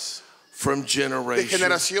riquezas from de generation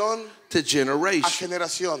generación to a generation.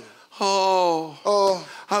 generación. Oh, Oh,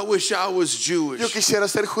 I wish I was yo Jewish. quisiera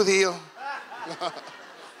ser judío.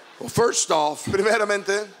 Well, first off,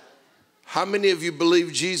 Primeramente, how many of you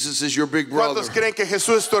believe Jesus is your big brother? ¿cuántos creen que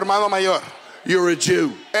Jesús es tu hermano mayor? You're a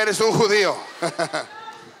Jew. Eres un judío.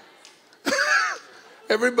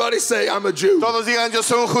 Everybody say, I'm a Jew. Todos digan, yo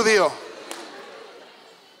soy un judío.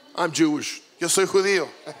 I'm Jewish. Yo soy judío.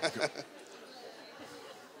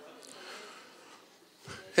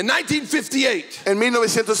 In 1958, En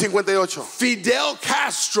 1958, Fidel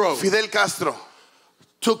Castro Fidel Castro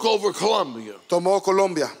took over Colombia, tomó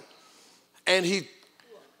Colombia, and he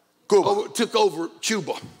Cuba, took over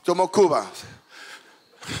Cuba. tomó Cuba.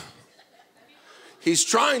 He's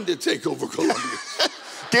trying to take over Colombia.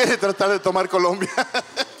 Quiere tratar de tomar Colombia.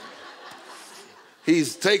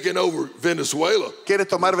 He's taken over Venezuela. Quiere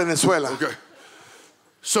tomar Venezuela. Okay.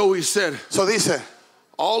 So he said, So dice,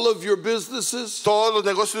 all of your businesses todos los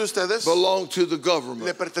negocios de ustedes belong to the le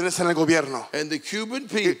government. pertenecen al gobierno. And the Cuban Y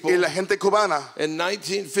people la gente cubana in en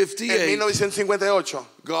 1958 1958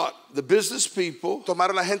 got the business people,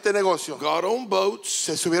 tomaron la gente de negocio, got on boats.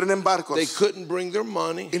 se subieron en They barcos couldn't bring their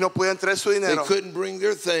money. y no podían traer su They dinero, couldn't bring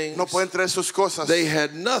their things. no podían traer sus cosas. They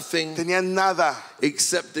had nothing Tenían nada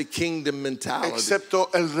except the kingdom mentality,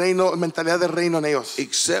 excepto el reino, mentalidad de reino en ellos,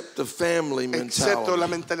 except the family excepto la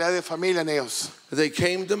mentality. mentalidad de familia en ellos. They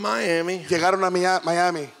came to Miami. Llegaron a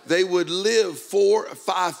Miami, They would live 4 or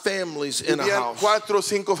 5 families in a vivían house. 4 o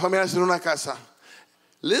 5 familias en una casa.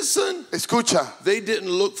 Listen, Escucha, they didn't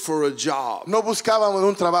look for a job. no buscaban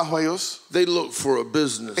un trabajo ellos, They looked for a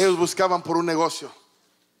business. ellos buscaban por un negocio.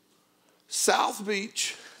 South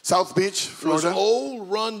Beach South Beach, was Florida,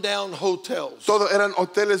 old rundown hotels todo eran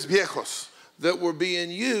hoteles viejos that were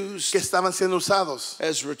being used que estaban siendo usados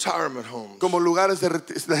as retirement homes. como lugares de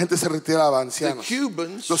la gente se retiraba, The ancianos.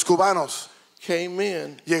 Cubans Los cubanos came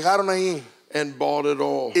in llegaron ahí and bought it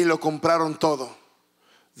all. y lo compraron todo.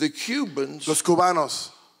 The Cubans Los cubanos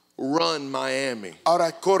run Miami.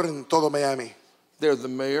 ahora corren todo Miami. They're the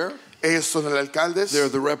mayor. Ellos son los alcaldes, They're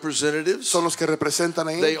the representatives. son los que representan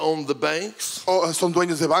They ahí, own the banks o son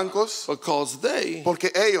dueños de bancos, because they porque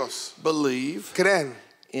ellos believe creen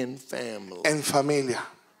in family. en familia.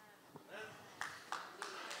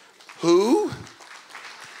 Who?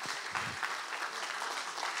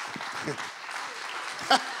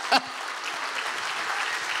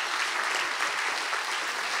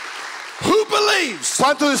 believes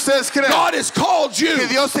 ¿Cuántos de ustedes creen God has called you que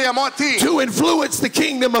Dios te llamó a ti to influence the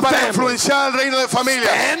kingdom of para family? influenciar el reino de familia?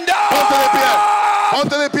 Stand Ponte de pie. up!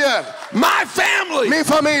 Ponte de pie. My family Mi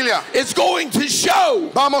familia is going to show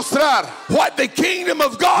va a mostrar what the kingdom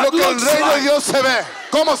of God lo que el looks reino de like Dios se ve.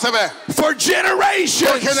 ¿Cómo se ve? for Por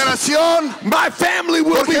generations. generación, My family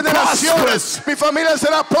will por be prosperous. generaciones. Mi familia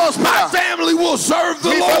será My próspera. family will serve the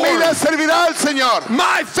Mi familia Lord. servirá al Señor.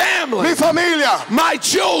 My family, Mi familia, my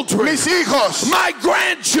children, mis hijos, my mis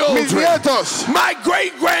grandchildren, nietos, my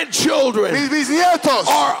great-grandchildren mis bisnietos,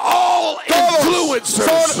 are all todos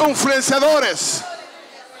influencers. son influenciadores.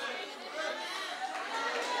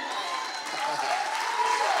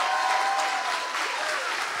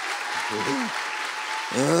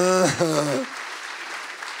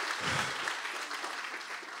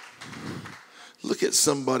 Look at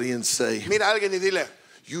somebody and say, Mira a alguien y dile,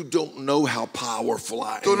 you don't know how powerful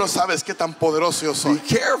I tú no am. sabes qué tan poderoso yo Be soy.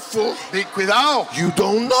 careful. Cuidado, You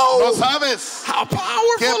don't no know sabes how qué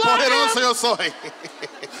powerful poderoso I yo soy. am.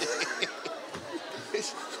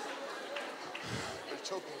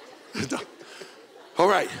 All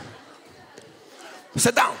right.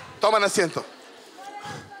 Sit down. Toman asiento.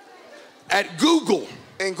 At Google,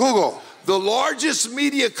 En Google, the largest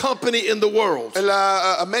media company in the world,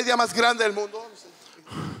 la media más grande del mundo,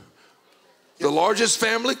 the largest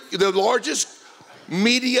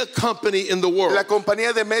media company in the world, la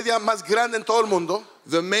compañía de media más grande en todo el mundo,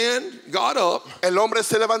 the man got up, el hombre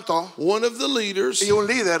se levantó one of the leaders, y un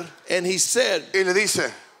líder and he said, y le dice,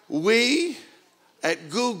 we at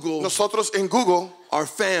Google nosotros en Google are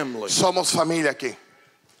family. somos familia aquí.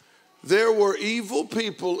 There were evil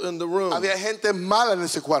people in the room Había gente mala en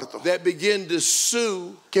ese cuarto that began to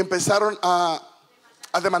sue que empezaron a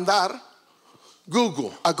demandar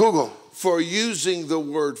Google a Google for using the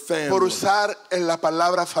word por family usar en la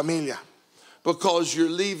palabra familia, because you're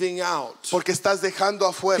leaving out porque estás dejando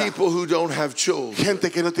afuera people who don't have children. gente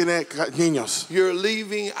que no tiene niños. You're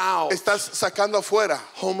leaving out Estás sacando afuera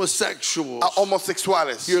homosexuals. a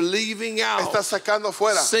homosexuales. You're leaving out Estás sacando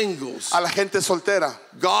afuera singles. a la gente soltera.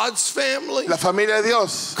 God's family La familia de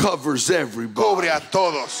Dios covers everybody. cubre a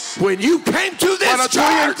todos. When you came to Cuando this tú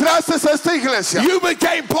church, entraste a esta iglesia, you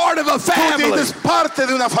became part of a tú family. eres parte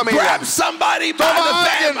de una familia. Grab somebody by Toma the a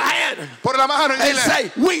alguien hand por la mano y and dile,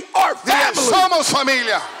 say, we are dile, family. somos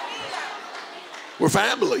familia. We're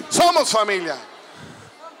family. Somos familia.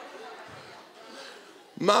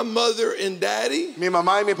 My mother and daddy Mi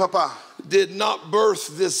mamá y mi papá did not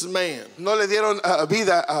birth this man, no le dieron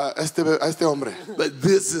vida a este hombre. but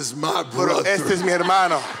this is my Pero brother. este es mi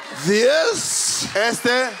hermano. This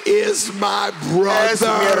Este is my es mi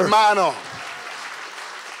brother. hermano.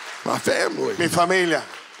 My family. Mi familia.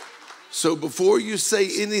 So before you say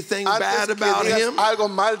anything bad Antes que about digas him, algo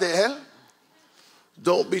mal de él,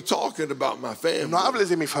 don't be talking about my family. no hables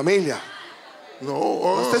de mi familia. No,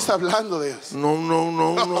 No estés hablando de eso.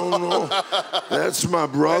 no. That's my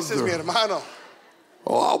Ese es mi brother. hermano.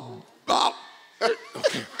 Oh,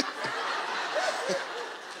 okay.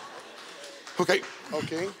 Okay.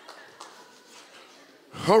 Okay.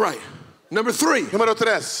 All right. Number 3, Número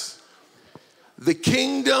 3. the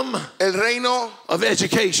kingdom El reino of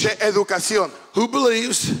education. de educación. Who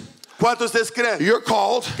believes ¿Cuántos de ustedes creen you're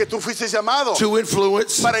called que tú fuiste llamado to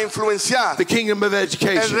influence para influenciar the kingdom of el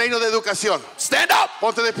education? reino de educación? Stand up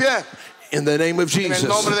Ponte de pie. in the name of En Jesus. el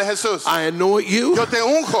nombre de Jesús. I anoint you. Yo te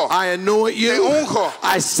unjo. I anoint Te you. unjo.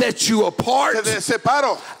 I set you apart Te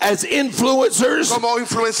separo as influencers como in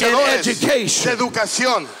influenciadores de education.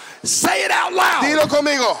 educación. Say it out loud. Dilo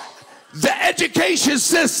conmigo. The education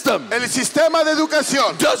system El sistema de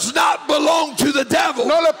educación does not belong to the devil.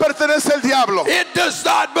 no le pertenece al diablo. It does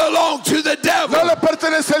not belong to the devil. No le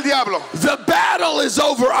pertenece al diablo. The battle is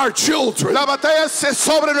over our children. La batalla es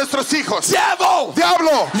sobre nuestros hijos. Devil,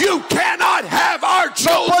 Diablo, you cannot have our puedes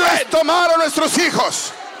children. tomar a nuestros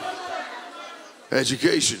hijos.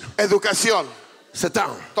 Education. Educación. Sit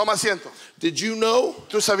down. Toma asiento. Did you know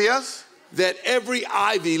 ¿Tú sabías that every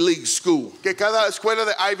Ivy League school, que cada escuela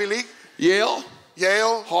de Ivy League, Yale,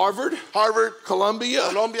 Yale, Harvard, Harvard, Columbia,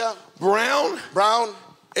 Columbia, Brown, Brown,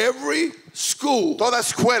 every school, toda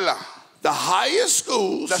escuela, the highest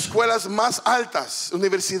schools, las escuelas más altas,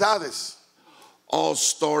 universidades, all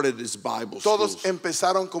started as Bible todos schools.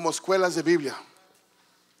 empezaron como escuelas de Biblia.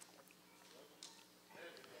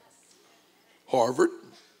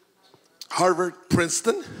 Harvard,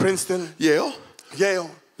 Princeton, Yale,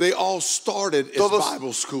 they all started as todos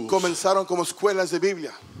Bible schools. comenzaron como escuelas de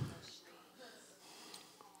Biblia.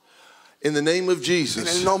 In the name of En el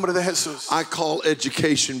Jesus, nombre de Jesús. I call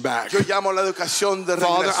education back. Yo llamo la educación de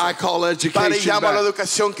Father, regreso. I call Padre, education llamo a la back.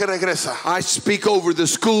 educación que regresa. I speak over the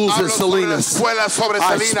schools in Hablo sobre las Salinas. escuelas sobre I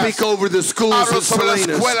Salinas. speak over the schools Hablo in sobre las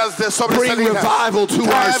Salinas. escuelas de sobre Bring Salinas. revival to our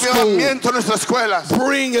Trae school. avivamiento a nuestras escuelas.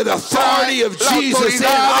 Bring an authority of La Jesus in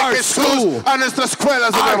autoridad de our Jesús school. a nuestras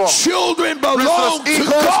escuelas de Our nuevo. children belong Nuestros to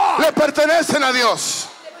hijos God. le pertenecen a Dios.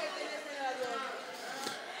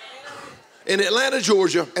 In Atlanta,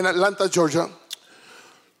 Georgia, En Atlanta, Georgia,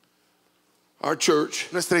 our church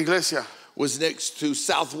nuestra iglesia was next to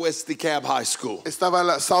Southwest DeKalb High School. estaba en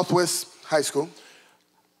la Southwest High School.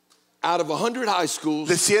 Out of 100 high schools,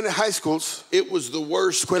 De 100 high schools, it was the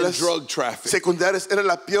worst in escuelas drug traffic. secundarias era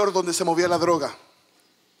la peor donde se movía la droga.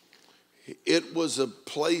 It was a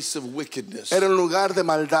place of wickedness. Era un lugar de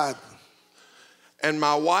maldad. And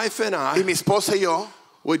my wife and Y I mi esposa y yo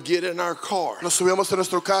would get in our car nos subíamos a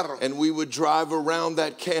nuestro carro and we would drive around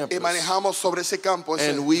that y campus. manejamos sobre ese campo,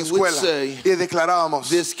 esa And we would escuela, say, y declarábamos,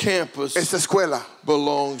 This campus esta escuela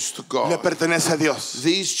belongs to le God. pertenece a Dios.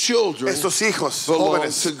 These children Estos hijos belong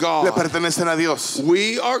jóvenes to God. le pertenecen a Dios.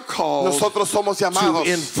 We are called Nosotros somos to llamados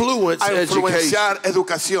influence a education. influenciar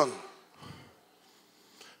educación.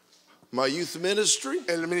 My youth ministry,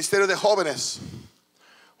 El ministerio de jóvenes,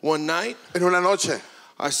 one night, en una noche,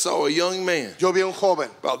 I saw a young man yo vi a un joven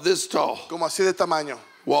about this tall como así de tamaño,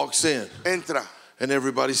 walks in entra and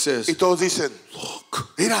everybody says, y todos dicen, look,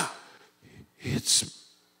 mira, it's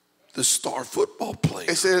the star football player.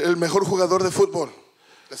 es el mejor jugador de fútbol,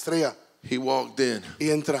 la estrella, He walked in. y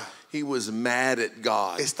entra. He was mad at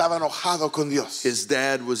God. Estaba enojado con Dios. His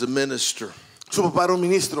dad was a minister. Su papá era un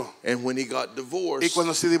ministro And when he got y divorced,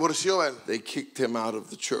 cuando se divorció él, they kicked him out of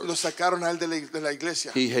the lo church. sacaron a él de la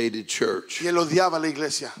iglesia He hated church. y él odiaba la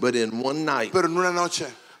iglesia. But in one night, Pero en una noche,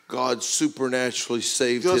 God supernaturally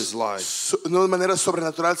saved his Dios life. de una manera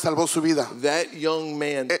sobrenatural salvó su vida. That young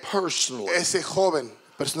man personally Ese joven,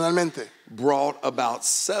 personalmente, brought about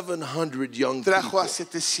 700 young trajo people a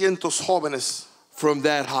 700 jóvenes from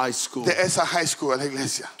that high school de esa high school a la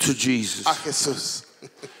iglesia, to Jesus. a Jesús.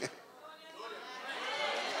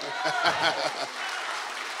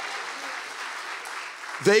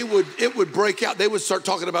 It would break out. They would start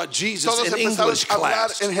talking about Jesus Todos in empezaron English a hablar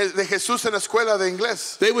class. de Jesús en la escuela de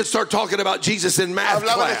inglés. They would start talking about Jesus in math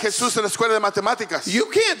Hablaban de class. Jesús en la escuela de matemáticas. You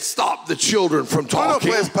can't stop the children from Tú no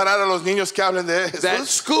talking. puedes parar a los niños que hablen de That Jesús.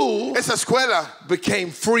 school Esa escuela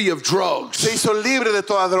became free of drugs. se hizo libre de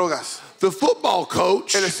todas drogas. The football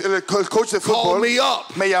coach El coach de called fútbol me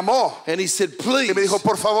up me llamó and he said, y please me dijo,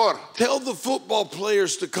 por favor, tell the football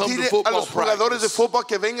players to come to dile a football los jugadores de practice. fútbol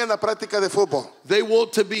que vengan a práctica de fútbol. They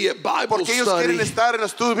want to be at Bible Porque ellos quieren study estar en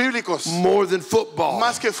estudios bíblicos more than football.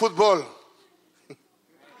 más que fútbol.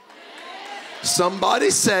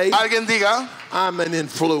 Somebody say, Alguien diga, I'm an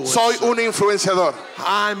influencer. soy un influenciador.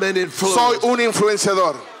 I'm an Soy influencer. un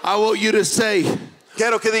influenciador. I want you to say,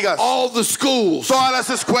 Quiero que digas, all the schools todas las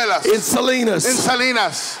escuelas in en Salinas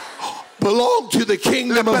Salinas belong to the le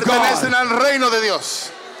kingdom of pertenecen God. al reino de Dios.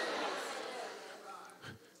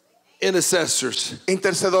 Intercessors,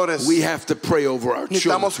 Intercedores, we have to pray over our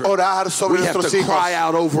necesitamos children. orar sobre We have nuestros to hijos. cry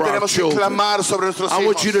out over our Tenemos que children. clamar sobre nuestros I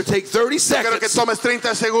want you hijos. to take 30 Quiero que seconds. tomes 30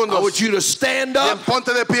 I segundos want you to stand y up ponte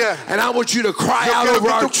de pie. and I want you to cry Yo out quiero over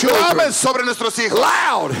que our tú children. clames sobre nuestros hijos.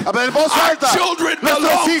 Loud. A ver, en voz Our alta. children Nuestros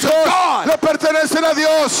belong to hijos God. le pertenecen a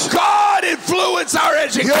Dios. God influence our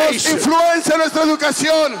Dios education. influencia nuestra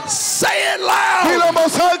educación. Say it Dilo loud. en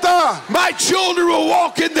voz alta. My children will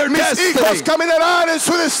walk in their Mis hijos destiny. caminarán en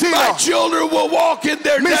su destino. My children will walk in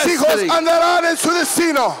their Mis hijos destiny. andarán en su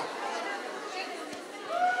destino.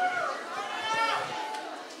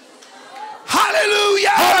 Hallelujah.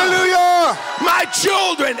 Aleluya. My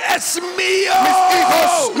children, es mío. Mis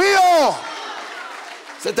hijos mío.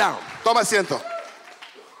 Sit down. Toma asiento.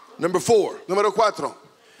 Number 4 Número 4.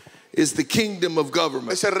 is the kingdom of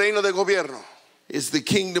government. Es el reino de gobierno. Is the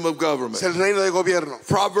kingdom of Es government. el reino de gobierno.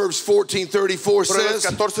 Proverbs 14:34 Proverbios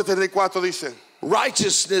says, 14:34 dice.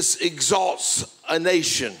 righteousness exalts a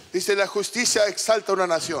nation, Dice, la justicia exalta una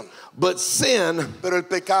nación, but sin pero el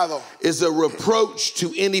pecado is a reproach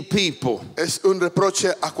to any people. es un reproche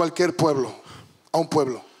a cualquier pueblo, a un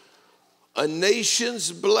pueblo. A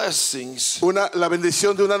nation's blessings La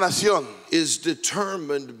bendición de una nación is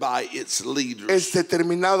determined by its leaders. es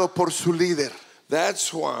determinado por su líder.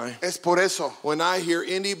 That's why Es por eso, when I hear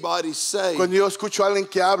anybody say, cuando yo escucho a alguien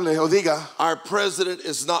que hable o diga, our president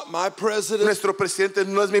is not my president, nuestro presidente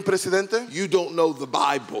no es mi presidente, you don't know the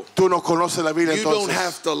Bible. tú no conoces la Biblia You don't entonces.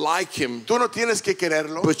 have to like him, Tú no tienes que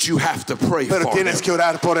quererlo, but you have to pray pero for him. tienes que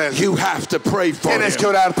orar por él. You have to pray for Tienes que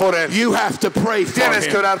him. orar por él. You have to pray for Tienes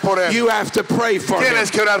que him. orar por él. You have to pray for him.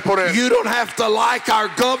 Tienes que orar por él. You don't have to like our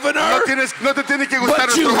governor, No te tiene que gustar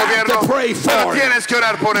but you nuestro have to gobierno, pray for pero him. tienes que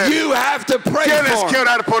orar por él. You have to pray Tienes for que him.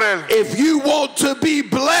 orar por él. If you want to be Si tú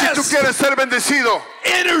blessed, quieres ser bendecido,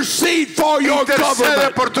 intercede for your intercede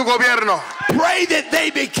government. por tu gobierno. Pray that they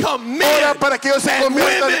become men Ora para que ellos se and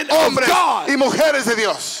conviertan women en of hombres God. y mujeres de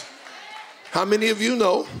Dios. How many of you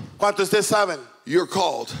know ¿Cuántos de ustedes saben you're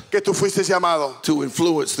called que tú fuiste llamado to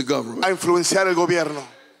influence the government? a influenciar el gobierno?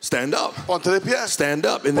 Stand up. Ponte de pie. Stand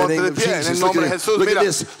up in the Ponte name de of pie en el Jesus. nombre Look de at Jesús. look Mira, at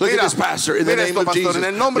this. Look at mira, this, pastor. In the mira name esto, of pastor. Jesus. En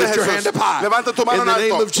el nombre de Lift your hand Jesús. up high. Levanta tu mano In en the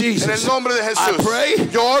name alto. of Jesus. En el nombre de I Jesús. pray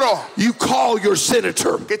Yo oro you call your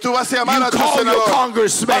senator. que tú vas a llamar You a tu call your senador.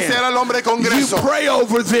 congressman. Vas a ir al hombre de You Congreso. pray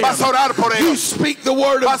over them. Vas a orar por You ellos. speak the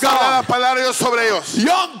word of Vas a hablar la God. palabra de Dios sobre ellos.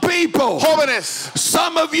 Young people, Jóvenes,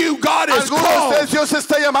 some of you, God has algunos de called ustedes Dios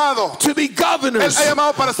está llamado. to be Él governors, ha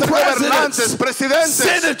llamado para ser gobernantes, presidents,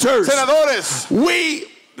 presidentes, senators. senadores.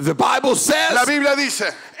 The Bible La says, Biblia dice,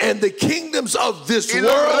 and the kingdoms of this y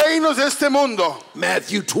los world, reinos de este mundo,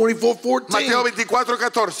 Matthew 24:14, Mateo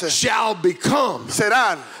 24:14, shall become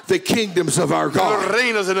serán the kingdoms of our los God.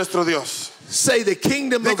 reinos de nuestro Dios. Say the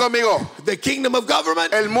kingdom Di conmigo, of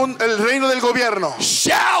government el reino del gobierno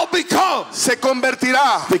shall become se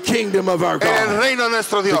convertirá the kingdom of our en el God. reino de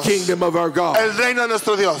nuestro The Dios. kingdom of our God. El reino de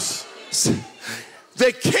nuestro Dios.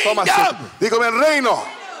 The Toma kingdom así. Dígame, el reino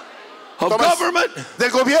of Toma así. government del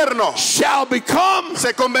gobierno shall become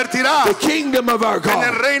se convertirá the kingdom of our en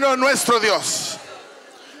el God. reino de nuestro Dios.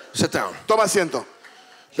 Sit down. Toma asiento.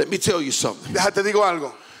 Let me tell you something. Déjate digo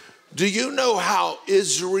algo. Do you know how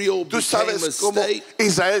Israel ¿Tú became a sabes cómo state?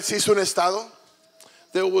 Israel se hizo un estado?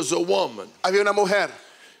 There was a woman. Había una mujer,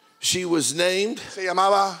 She was named se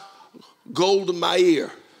llamaba Golda Meir.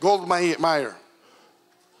 Goldmeyer.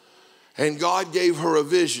 And God gave her a Y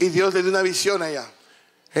vision. Dios le dio una visión a ella.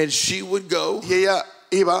 And she would go Y ella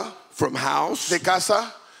iba from house de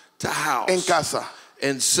casa to house en casa.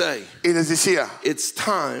 and say, Y les decía, it's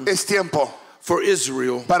time es tiempo for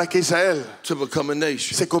Israel para que Israel to become a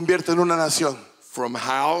nation. se convierta en una nación. From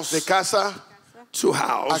house De casa to a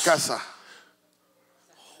house. casa.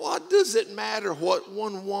 What does it matter what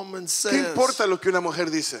one woman ¿Qué says? importa lo que una mujer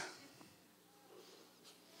dice?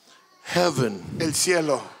 Heaven El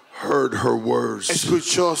cielo heard her words.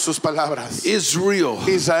 escuchó sus palabras. Israel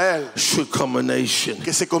Israel, should become a nation.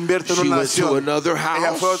 que se convierte en She una went to nación. another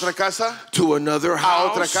Ella fue a house, otra casa to another otra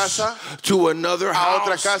house, casa, to another a house,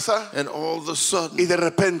 otra casa, and all of a y sudden de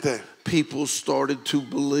repente people started to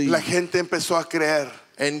believe. la gente empezó a creer.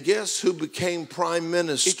 And guess who became prime ¿Y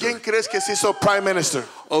minister quién crees que se hizo prime minister?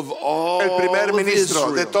 of all El primer of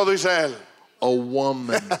ministro de Israel? todo Israel. A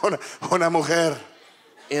woman. Una mujer.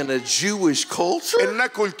 In a Jewish culture, En una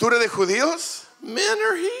cultura de judíos, men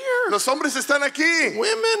are here. los hombres están aquí.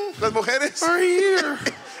 Women Las mujeres are here.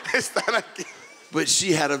 están aquí. But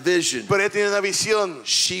she had a vision. Pero ella tiene una visión.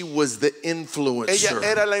 She was the Ella influencer.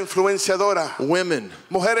 era la influenciadora. Women,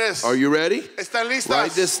 Mujeres, are you ready? ¿están listas?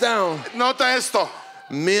 Write this down. Nota esto.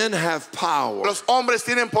 Men have power. Los hombres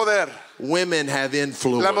tienen poder. Women have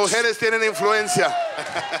influence. Las mujeres tienen influencia.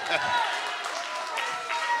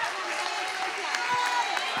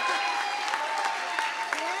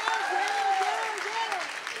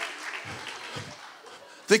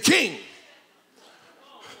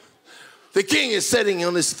 The king is sitting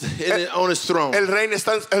on his throne. El rey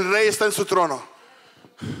está en su trono.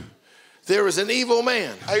 There is an evil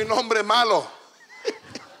man, Hay un hombre malo.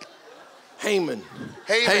 Haman.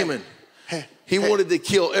 Haman. He wanted to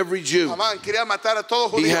kill every Jew. Amán, quería matar a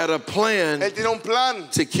todos los He judíos. had a plan Él tiene un plan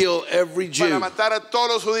to kill every para Jew. matar a todos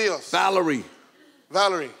los judíos.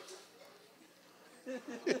 Valerie.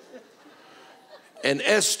 And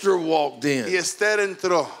Esther walked Y in. Esther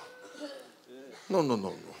entró. No.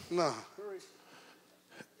 No.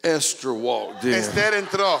 Esther walked in. Esther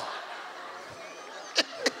entró.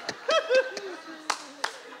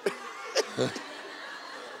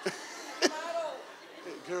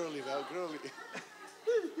 Girly, Val, girly.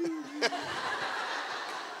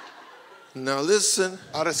 Now listen,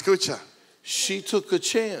 Ahora escucha. she took a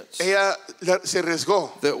chance Ella se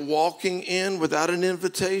arriesgó. that walking in without an El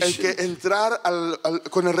invitation que entrar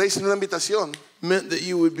con el rey sin una invitación meant that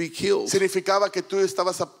you would be killed. significaba que tú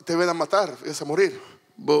te iban a matar, ibas a morir.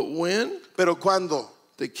 But when Pero cuando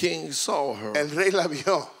the king saw her, el rey la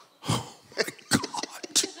vio, oh my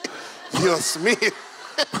God, Dios mío.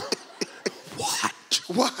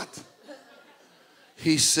 What?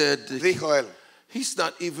 He said, Dijo él, he's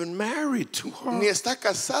not even married to her. ni está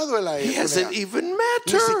casado él He hasn't even met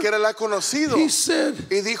ni her. siquiera la ha conocido. He said,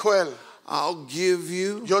 Y dijo él, I'll give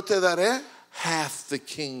you yo te daré half the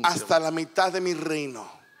kingdom. hasta la mitad de mi reino.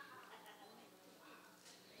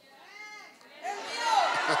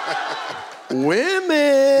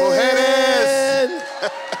 Women. Mujeres.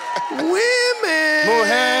 Women.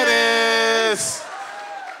 Mujeres.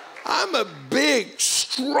 I'm a big,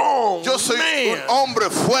 strong Yo soy man. un hombre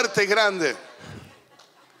fuerte y grande.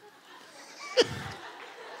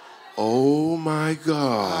 Oh my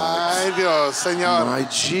God. Ay Dios, Señor. My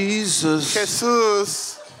Jesus.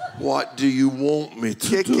 Jesús, What do you want me to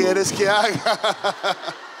 ¿qué do? quieres que haga?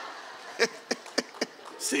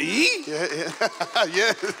 See?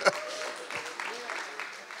 Yes.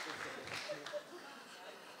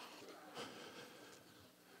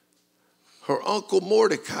 Her uncle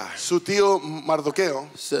Mordecai Su tío Mardoqueo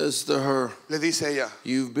says to her, le dice a ella,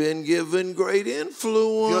 you've been given great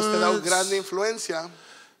influence. Dios te da una gran influencia,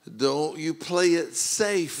 Don't you play it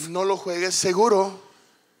safe. no lo juegues seguro.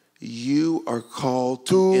 You are called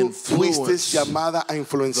to Tú influence fuiste llamada a the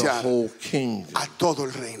influenciar whole kingdom. a todo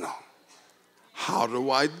el reino. How do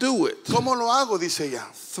I do it? ¿Cómo lo hago? Dice ella.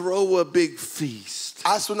 Throw a big feast.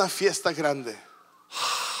 Haz una fiesta grande.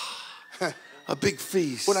 A big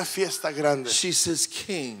feast. Una fiesta grande. She says,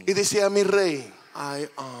 King, Y dice a mi rey, I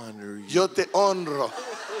honor you. yo te honro.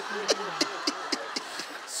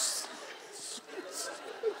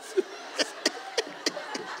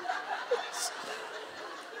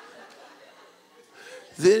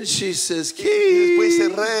 Then she says, Y después dice,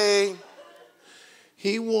 King, rey,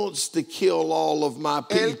 he wants to kill all of my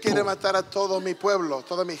él quiere people. matar a todo mi pueblo,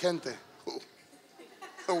 toda mi gente.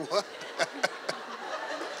 What?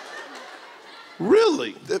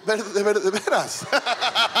 Really? De veras.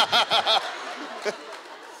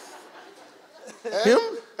 Him?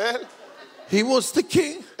 Él He wants the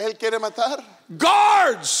king? quiere matar.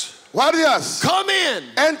 Guards, Guardias, come in.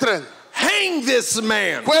 entren. Hang this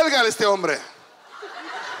man. Cuelga a este hombre.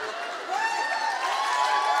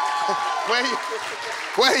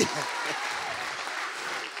 Güey,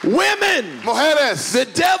 Women, mujeres, the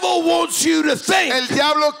devil wants you to think el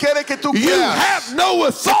diablo quiere que tú you creas, have no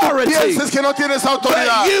authority, pienses que no tienes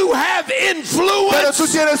autoridad, but you have pero influence. tú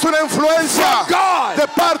tienes una influencia From God. de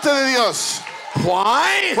parte de Dios.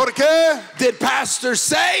 Why? ¿Por qué? Did pastor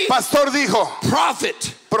say? Pastor dijo,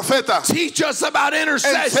 Prophet, profeta, teach us about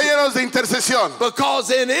intercession. enséñanos de intercesión, Because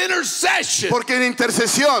in intercession, porque en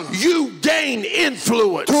intercesión you gain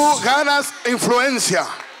influence. tú ganas influencia.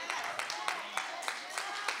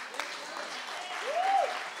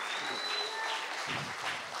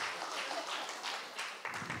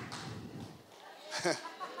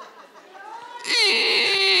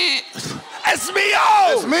 Es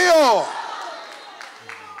mío. Es mío.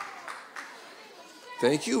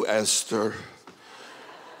 Thank you, Esther.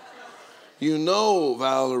 You know,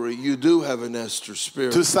 Valerie, you do have an Esther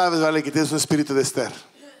spirit. Tú sabes, vale, que tienes un espíritu de Esther.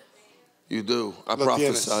 You do. I Lo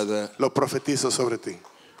tienes. prophesy that. Lo profetizo sobre ti.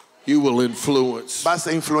 You will influence Vas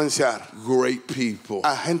a influenciar great people.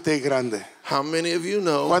 a gente grande. How many of you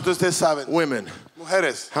know, ¿Cuántos de ustedes saben? women,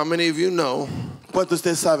 Mujeres, how many of you know ¿cuántos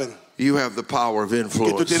de ustedes saben you have the power of que tú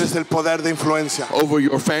influence tienes el poder de influencia over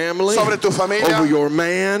your family, sobre tu familia, over your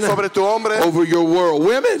man, sobre tu hombre, over your world?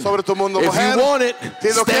 Women, sobre tu mundo? if Mujer, you want it, si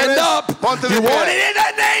lo stand quieres, up. ponte de You pie. want it in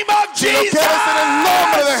the name of Si lo Jesus. quieres en el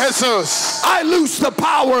nombre de Jesús, I loose the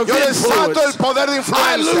power of yo desato el influence. poder de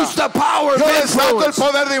I lose influencia. the power of Yo desato el influence.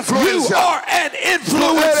 poder de You influencia. are an Tú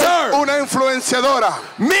eres influencer. una influenciadora.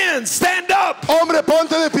 Men, stand up. Hombre,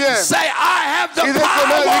 ponte de pie. Say, I have the Y de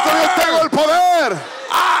comer, yo tengo power. el poder.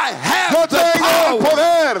 I Yo have the tengo el power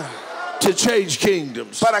poder to change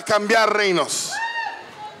kingdoms. para cambiar reinos.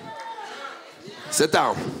 Sit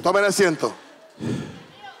down. Tomen asiento.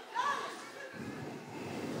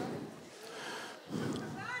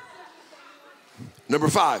 Number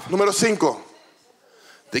 5, Número 5.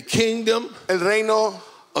 the kingdom El reino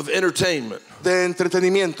of entertainment. de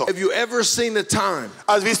entretenimiento. Have you ever seen a time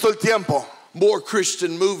 ¿Has visto el tiempo more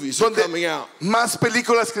Christian movies are donde coming out más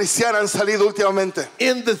películas cristianas han salido últimamente?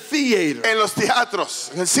 in the theater? En los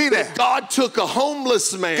teatros, en el cine. God took a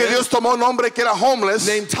homeless man Que Dios tomó un hombre que era homeless,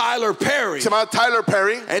 named Tyler Perry, se llamaba Tyler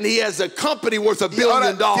Perry, and he has a company worth $1 y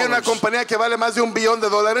ahora billion. tiene una compañía que vale más de $1 billón,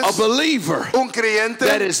 A believer un creyente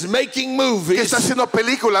that is making que movies está haciendo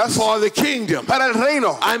películas for the kingdom. para el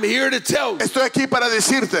reino. I'm here to tell you, Estoy aquí para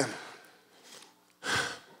decirte,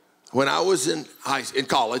 When I was in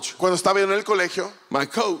college, Cuando estaba en el colegio, my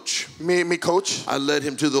coach, mi coach, I led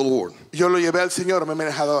him to the Lord. yo lo llevé al Señor, mi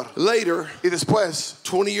manejador. Later, Y después,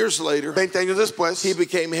 20 years later, 20 años después, he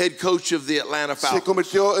became head coach of the Atlanta se Falcons.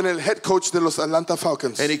 convirtió en el head coach de los Atlanta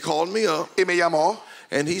Falcons. And he called me up Y me llamó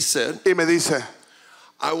and he said, y me dice,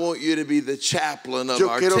 I want you to be the chaplain of yo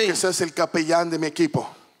our quiero team. que seas el capellán de mi equipo.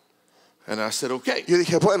 And I said, okay. Yo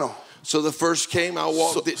dije, bueno, So the first game I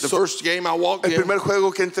walked first game I walked el in, primer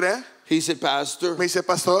juego que entré, he said, Pastor, me dice,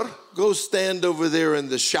 pastor, go stand over there in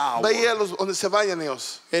the shower. veía donde se vayan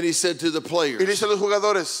ellos. And he said to the Y players, dice a los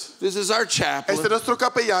jugadores, this is our chaplain. este es nuestro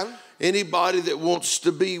capellán. Anybody that wants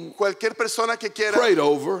to be Cualquier persona que quiera prayed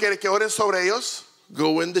over, quiere que oren sobre ellos,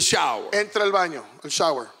 go in the shower. entra al baño, al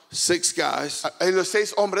shower. 6 guys Los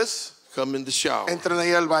 6 hombres come in the shower. entran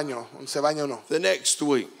ahí al baño, se baña o no. The next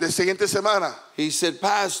week, La siguiente semana, he said,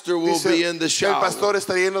 Pastor will dice, be in the el shower. pastor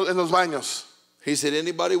estaría en los baños. He said,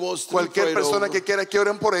 anybody wants to be Cualquier prayed persona over, que quiera que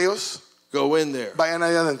oren por ellos, go in there. vayan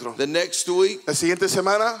ahí adentro. The next week, La siguiente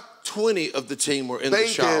semana, 20 of the team were in the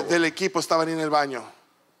 20 shower. del equipo estaban en el baño.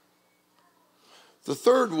 The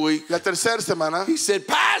third week, La tercera semana, he said, dice,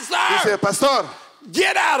 Pastor, pastor,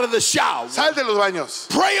 get out of the shower. sal de los baños.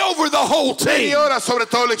 Pray over the whole Ven y team. ora sobre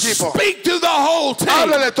todo el equipo. Speak to the whole team.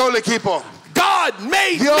 Háblale a todo el equipo. God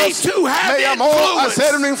made me Dios to have me llamó a influence.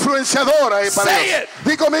 ser un influenciador ahí para Say ellos. it.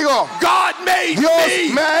 Di conmigo, God made Dios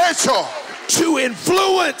me me ha hecho to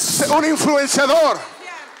influence. un influenciador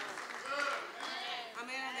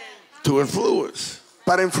To influence.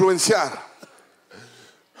 para influenciar.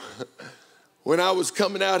 When I was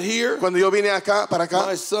coming out here, Cuando yo vine acá, para acá,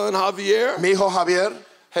 my son Javier mi hijo Javier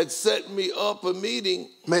had set me up a meeting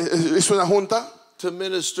me hizo una junta to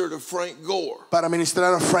minister to Frank Gore, para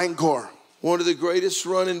ministrar a Frank Gore, one of the greatest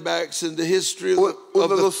running backs in the history of uno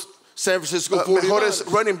de the los San Francisco mejores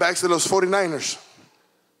 49ers. running backs de los 49ers.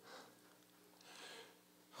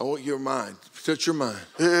 I want your mind. Touch your mind.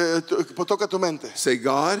 Toca tu mente. Say,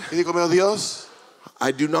 God, Y digo, meu Dios,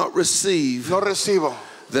 I do not receive no recibo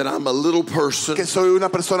that I'm a little person que soy una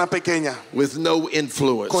persona pequeña with no con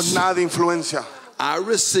influence. nada de influencia. I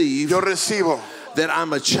receive Yo recibo that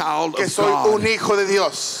I'm a child que of soy un God, hijo de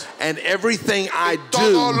Dios. and everything I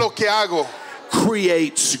Todo do lo que hago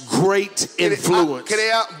creates great influence.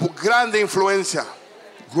 crea grande influencia,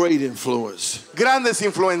 Great influence. grandes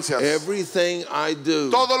influencias. Everything I do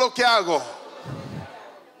Todo lo que hago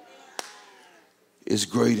is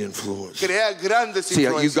great influence. crea grandes See, you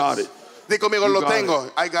influencias. got it. Di conmigo, You lo got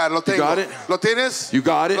tengo. I got it, lo tengo. got it? ¿Lo tienes? You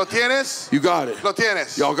got it. ¿Lo tienes? You got it. ¿Lo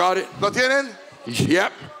tienes? Y'all got it? ¿Lo tienen?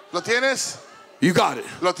 Yep. ¿Lo tienes? You got it.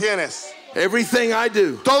 ¿Lo tienes? Everything I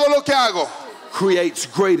do Todo lo que hago creates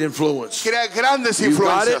great influence. crea grandes You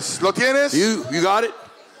got it? influencias. ¿Lo tienes? You got it?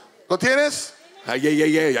 ¿Lo tienes?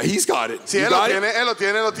 Yeah. He's got it. Sí, You él lo got tiene, it? él lo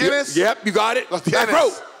tiene, ¿lo tienes? Yep, you got it. Lo Back tienes.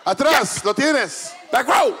 row. Atrás, ¿lo tienes? Back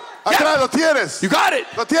row. Atrás, Yep. ¿lo tienes? You got it.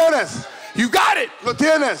 ¿Lo tienes? You got it. ¿Lo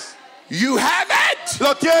tienes? You have it.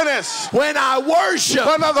 ¿Lo tienes? When I worship,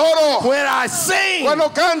 Cuando adoro, when I sing, cuando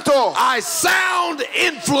canto, I sound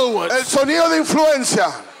el influence. sonido de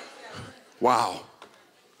influencia. Wow.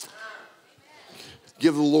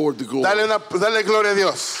 Give the Lord the glory. Dale gloria a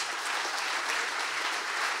Dios.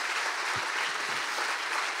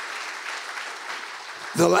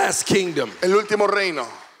 The last kingdom, El último reino,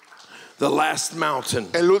 the last mountain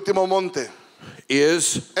el último monte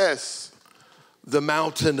is es the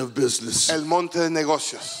mountain of business. el monte de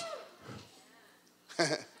negocios.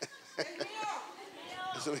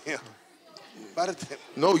 Dios mío. Párate.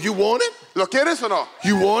 No, you want it? ¿Lo quieres o no?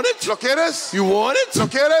 You want it? ¿Lo quieres? You want it? ¿Lo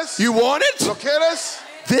quieres? You want it? ¿Lo quieres?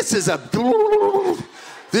 This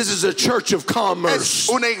is a church of Es commerce.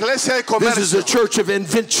 una iglesia de This is a comercio. church of Es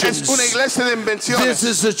inventions. una iglesia de This invenciones.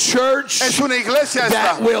 is a church Es una iglesia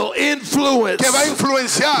that esta will influence que va a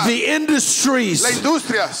influenciar the industries las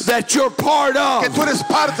industrias that you're part que of. tú eres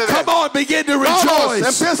parte de. Come on, begin to Vamos, rejoice.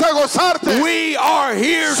 empieza a gozarte. We are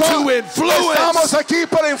here to Estamos influence aquí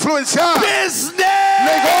para influenciar business.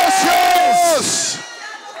 negocios.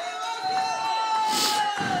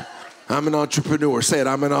 I'm an entrepreneur. Say it.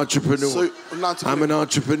 I'm an entrepreneur. Soy un I'm an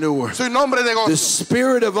entrepreneur. Soy un hombre de The negocio.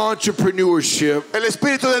 spirit of entrepreneurship El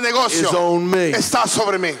espíritu de is negocio on me. está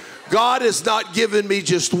sobre mí. God has not given me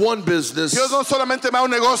just one business. Dios no solamente me da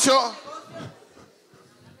un negocio,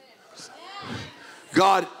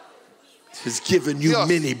 God has given you Dios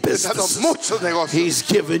many te ha dado businesses. muchos negocios. He's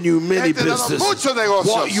given you many Él te ha dado businesses. muchos negocios.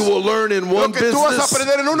 What you will learn in one Lo que tú vas a business,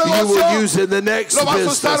 aprender en un you will negocio, use in the next lo vas a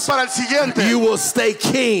usar business. para el siguiente. You will stay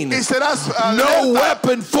keen. Y serás No alerta.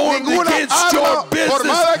 weapon formed Ninguna against your arma formada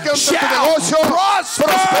business contra tu shall negocio prosper.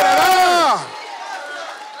 prosperará.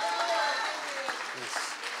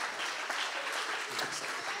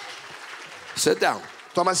 Sit down.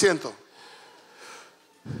 Toma asiento.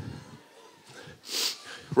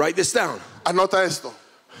 Write this down. Anota esto.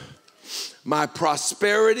 My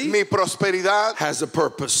prosperity Mi prosperidad has a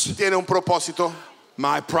purpose. tiene un propósito.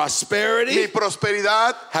 My prosperity Mi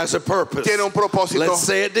prosperidad has a purpose. tiene un propósito. Let's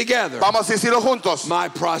say it together. Vamos a decirlo juntos. My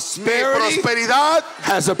Mi prosperity prosperidad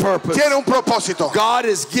has a purpose. tiene un propósito. God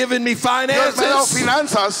has given me Dios me ha dado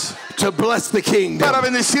finances finanzas to bless the kingdom, para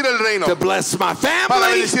bendecir el reino, to bless my para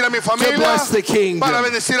family, bendecir a mi to familia, bless the para kingdom.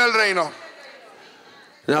 bendecir el reino.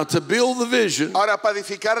 Now, to build the vision, Ahora, para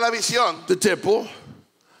edificar la visión, the temple,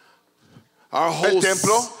 our whole,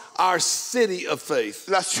 templo, our city of faith,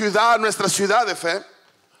 la ciudad, nuestra ciudad de fe,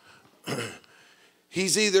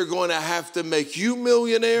 he's either going to have to make you va a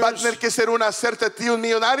millionaires tener que ser hacerte a ti un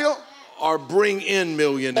millonario or bring in o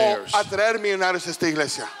millionaires. atraer millonarios a esta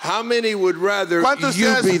iglesia. How many would rather ¿Cuántos de you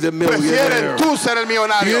be ustedes the millionaire? prefieren tú ser el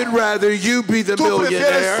millonario? You'd rather you be the Tú prefieres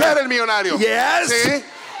millionaire. ser el millonario. Yes, ¿Sí?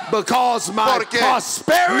 because my Porque mi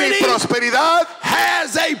prosperity prosperidad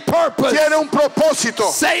has a purpose. tiene un propósito.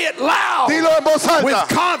 Say it loud. Dilo en voz With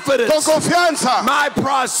alta, confidence. con confianza. My Mi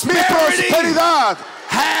prosperity prosperidad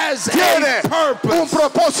has tiene a purpose. un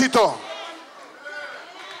propósito.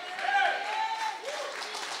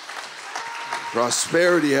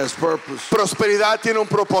 Prosperity has purpose. Prosperidad tiene un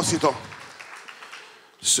propósito.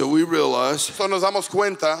 So we realize Entonces nos damos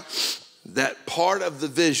cuenta that part of the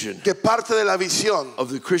vision que parte de la visión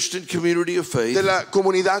of the Christian community of faith de la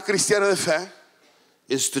comunidad cristiana de fe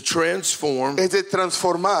is to transform es de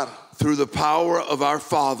transformar through the power of our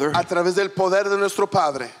Father a través del poder de nuestro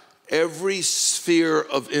Padre every sphere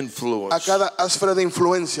of a influence, cada esfera de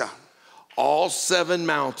influencia, all 7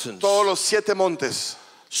 mountains, todos los 7 montes,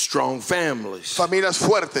 strong families, familias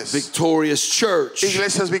fuertes, victorious church,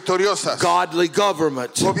 iglesias victoriosas, godly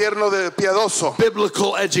government, gobierno de piadoso,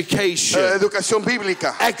 biblical education, educación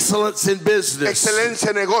bíblica, excellence in business, excelencia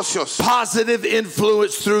en negocios, positive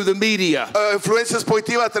influence through the media, influencias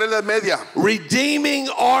positivas a través de la media, redeeming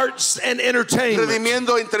arts and entertainment.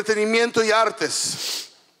 redimiendo entretenimiento y artes.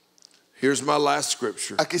 Here's my last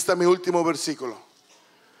scripture. Aquí está mi último versículo.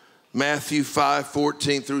 Matthew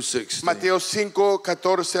 5:14 through 16. Mateo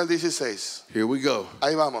 5:14 al 16. Here we go.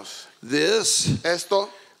 Ahí vamos. This, Esto,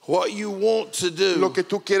 what you want to lo do que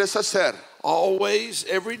tú quieres hacer, always,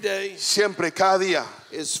 every day, siempre, cada día,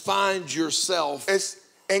 is find yourself es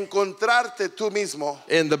encontrarte tú mismo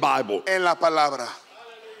in the Bible. en la palabra.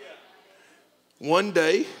 One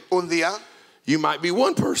day, Un día, you might be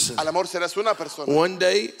one person. a lo mejor serás una persona. One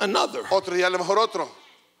day, another. Otro día, a lo mejor otro.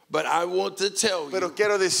 But I want to tell Pero you,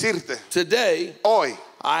 quiero decirte, today, hoy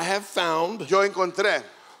I have found yo encontré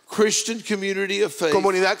Christian community of faith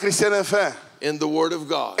comunidad cristiana de fe in the Word of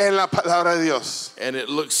God. en la palabra de Dios. And it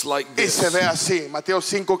looks like Y se ve this. así, Mateo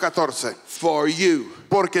 5:14. For you,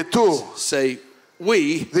 Porque tú, say,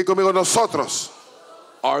 we di conmigo, nosotros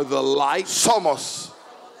are the light somos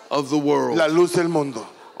of the world. la luz del mundo.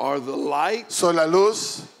 Are the light Soy la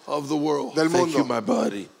luz. of the world. Del Thank mundo. you, my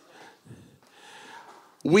buddy.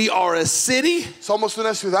 We are a city Somos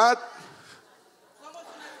una ciudad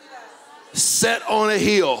set on a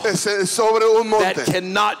hill sobre un that monte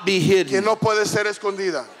cannot be que hidden. no puede ser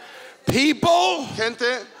escondida. People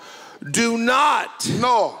Gente, do not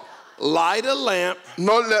no light a lamp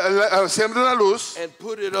siembra una luz and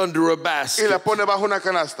put it under a y basket, la pone bajo una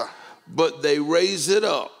canasta, but they raise it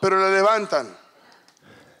up pero la levantan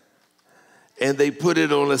and they put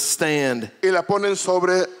it on a stand, y la ponen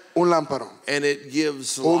sobre un lámparo, and it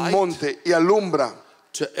gives un light monte, y alumbra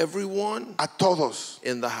to everyone a todos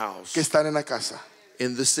in the house, que están en la casa,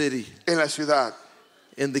 in the city, en la ciudad,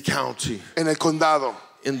 in the county, en el condado,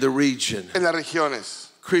 in the region. en las regiones.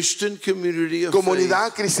 Christian community of faith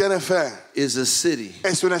Comunidad cristiana de fe is a city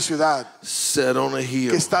es una ciudad set on a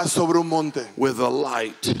hill que está sobre un monte with a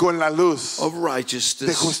light con la luz of de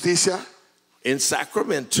righteousness. justicia, In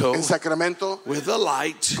Sacramento, en Sacramento with a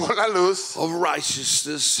light con la luz of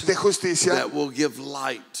righteousness de justicia that will give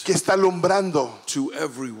light que está alumbrando to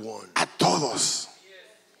everyone. a todos.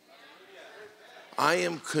 I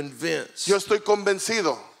am convinced Yo estoy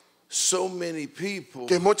convencido so many people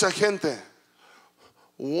que mucha gente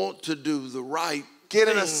want to do the right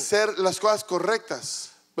quieren thing, hacer las cosas correctas,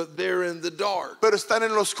 but they're in the dark. pero están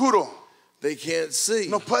en lo oscuro, They can't see.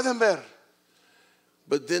 no pueden ver,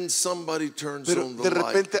 But then somebody turns pero on the de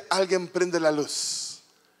light. repente alguien prende la luz.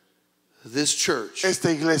 This church,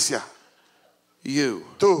 Esta iglesia, you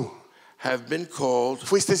tú have been called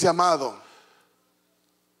fuiste llamado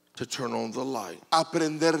to turn on the light. a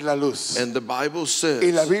prender la luz. And the Bible Y la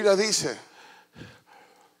says Biblia dice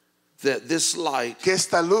that this light que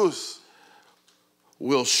esta luz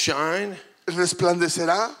will shine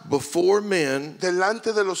resplandecerá before men,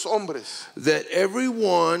 delante de los hombres, that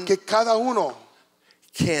everyone que cada uno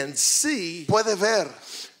can see puede ver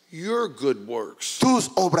your good works. tus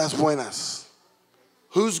obras buenas.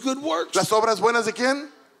 Whose good works? ¿Las obras buenas de quién?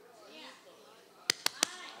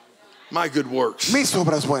 My good works. Mis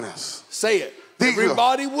obras buenas. Say it. Dilo.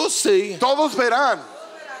 Everybody will see Todos verán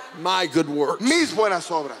my good works, mis buenas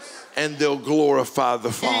obras and they'll glorify the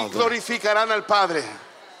y Father. glorificarán al Padre.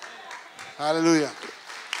 Aleluya.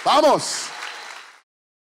 Vamos.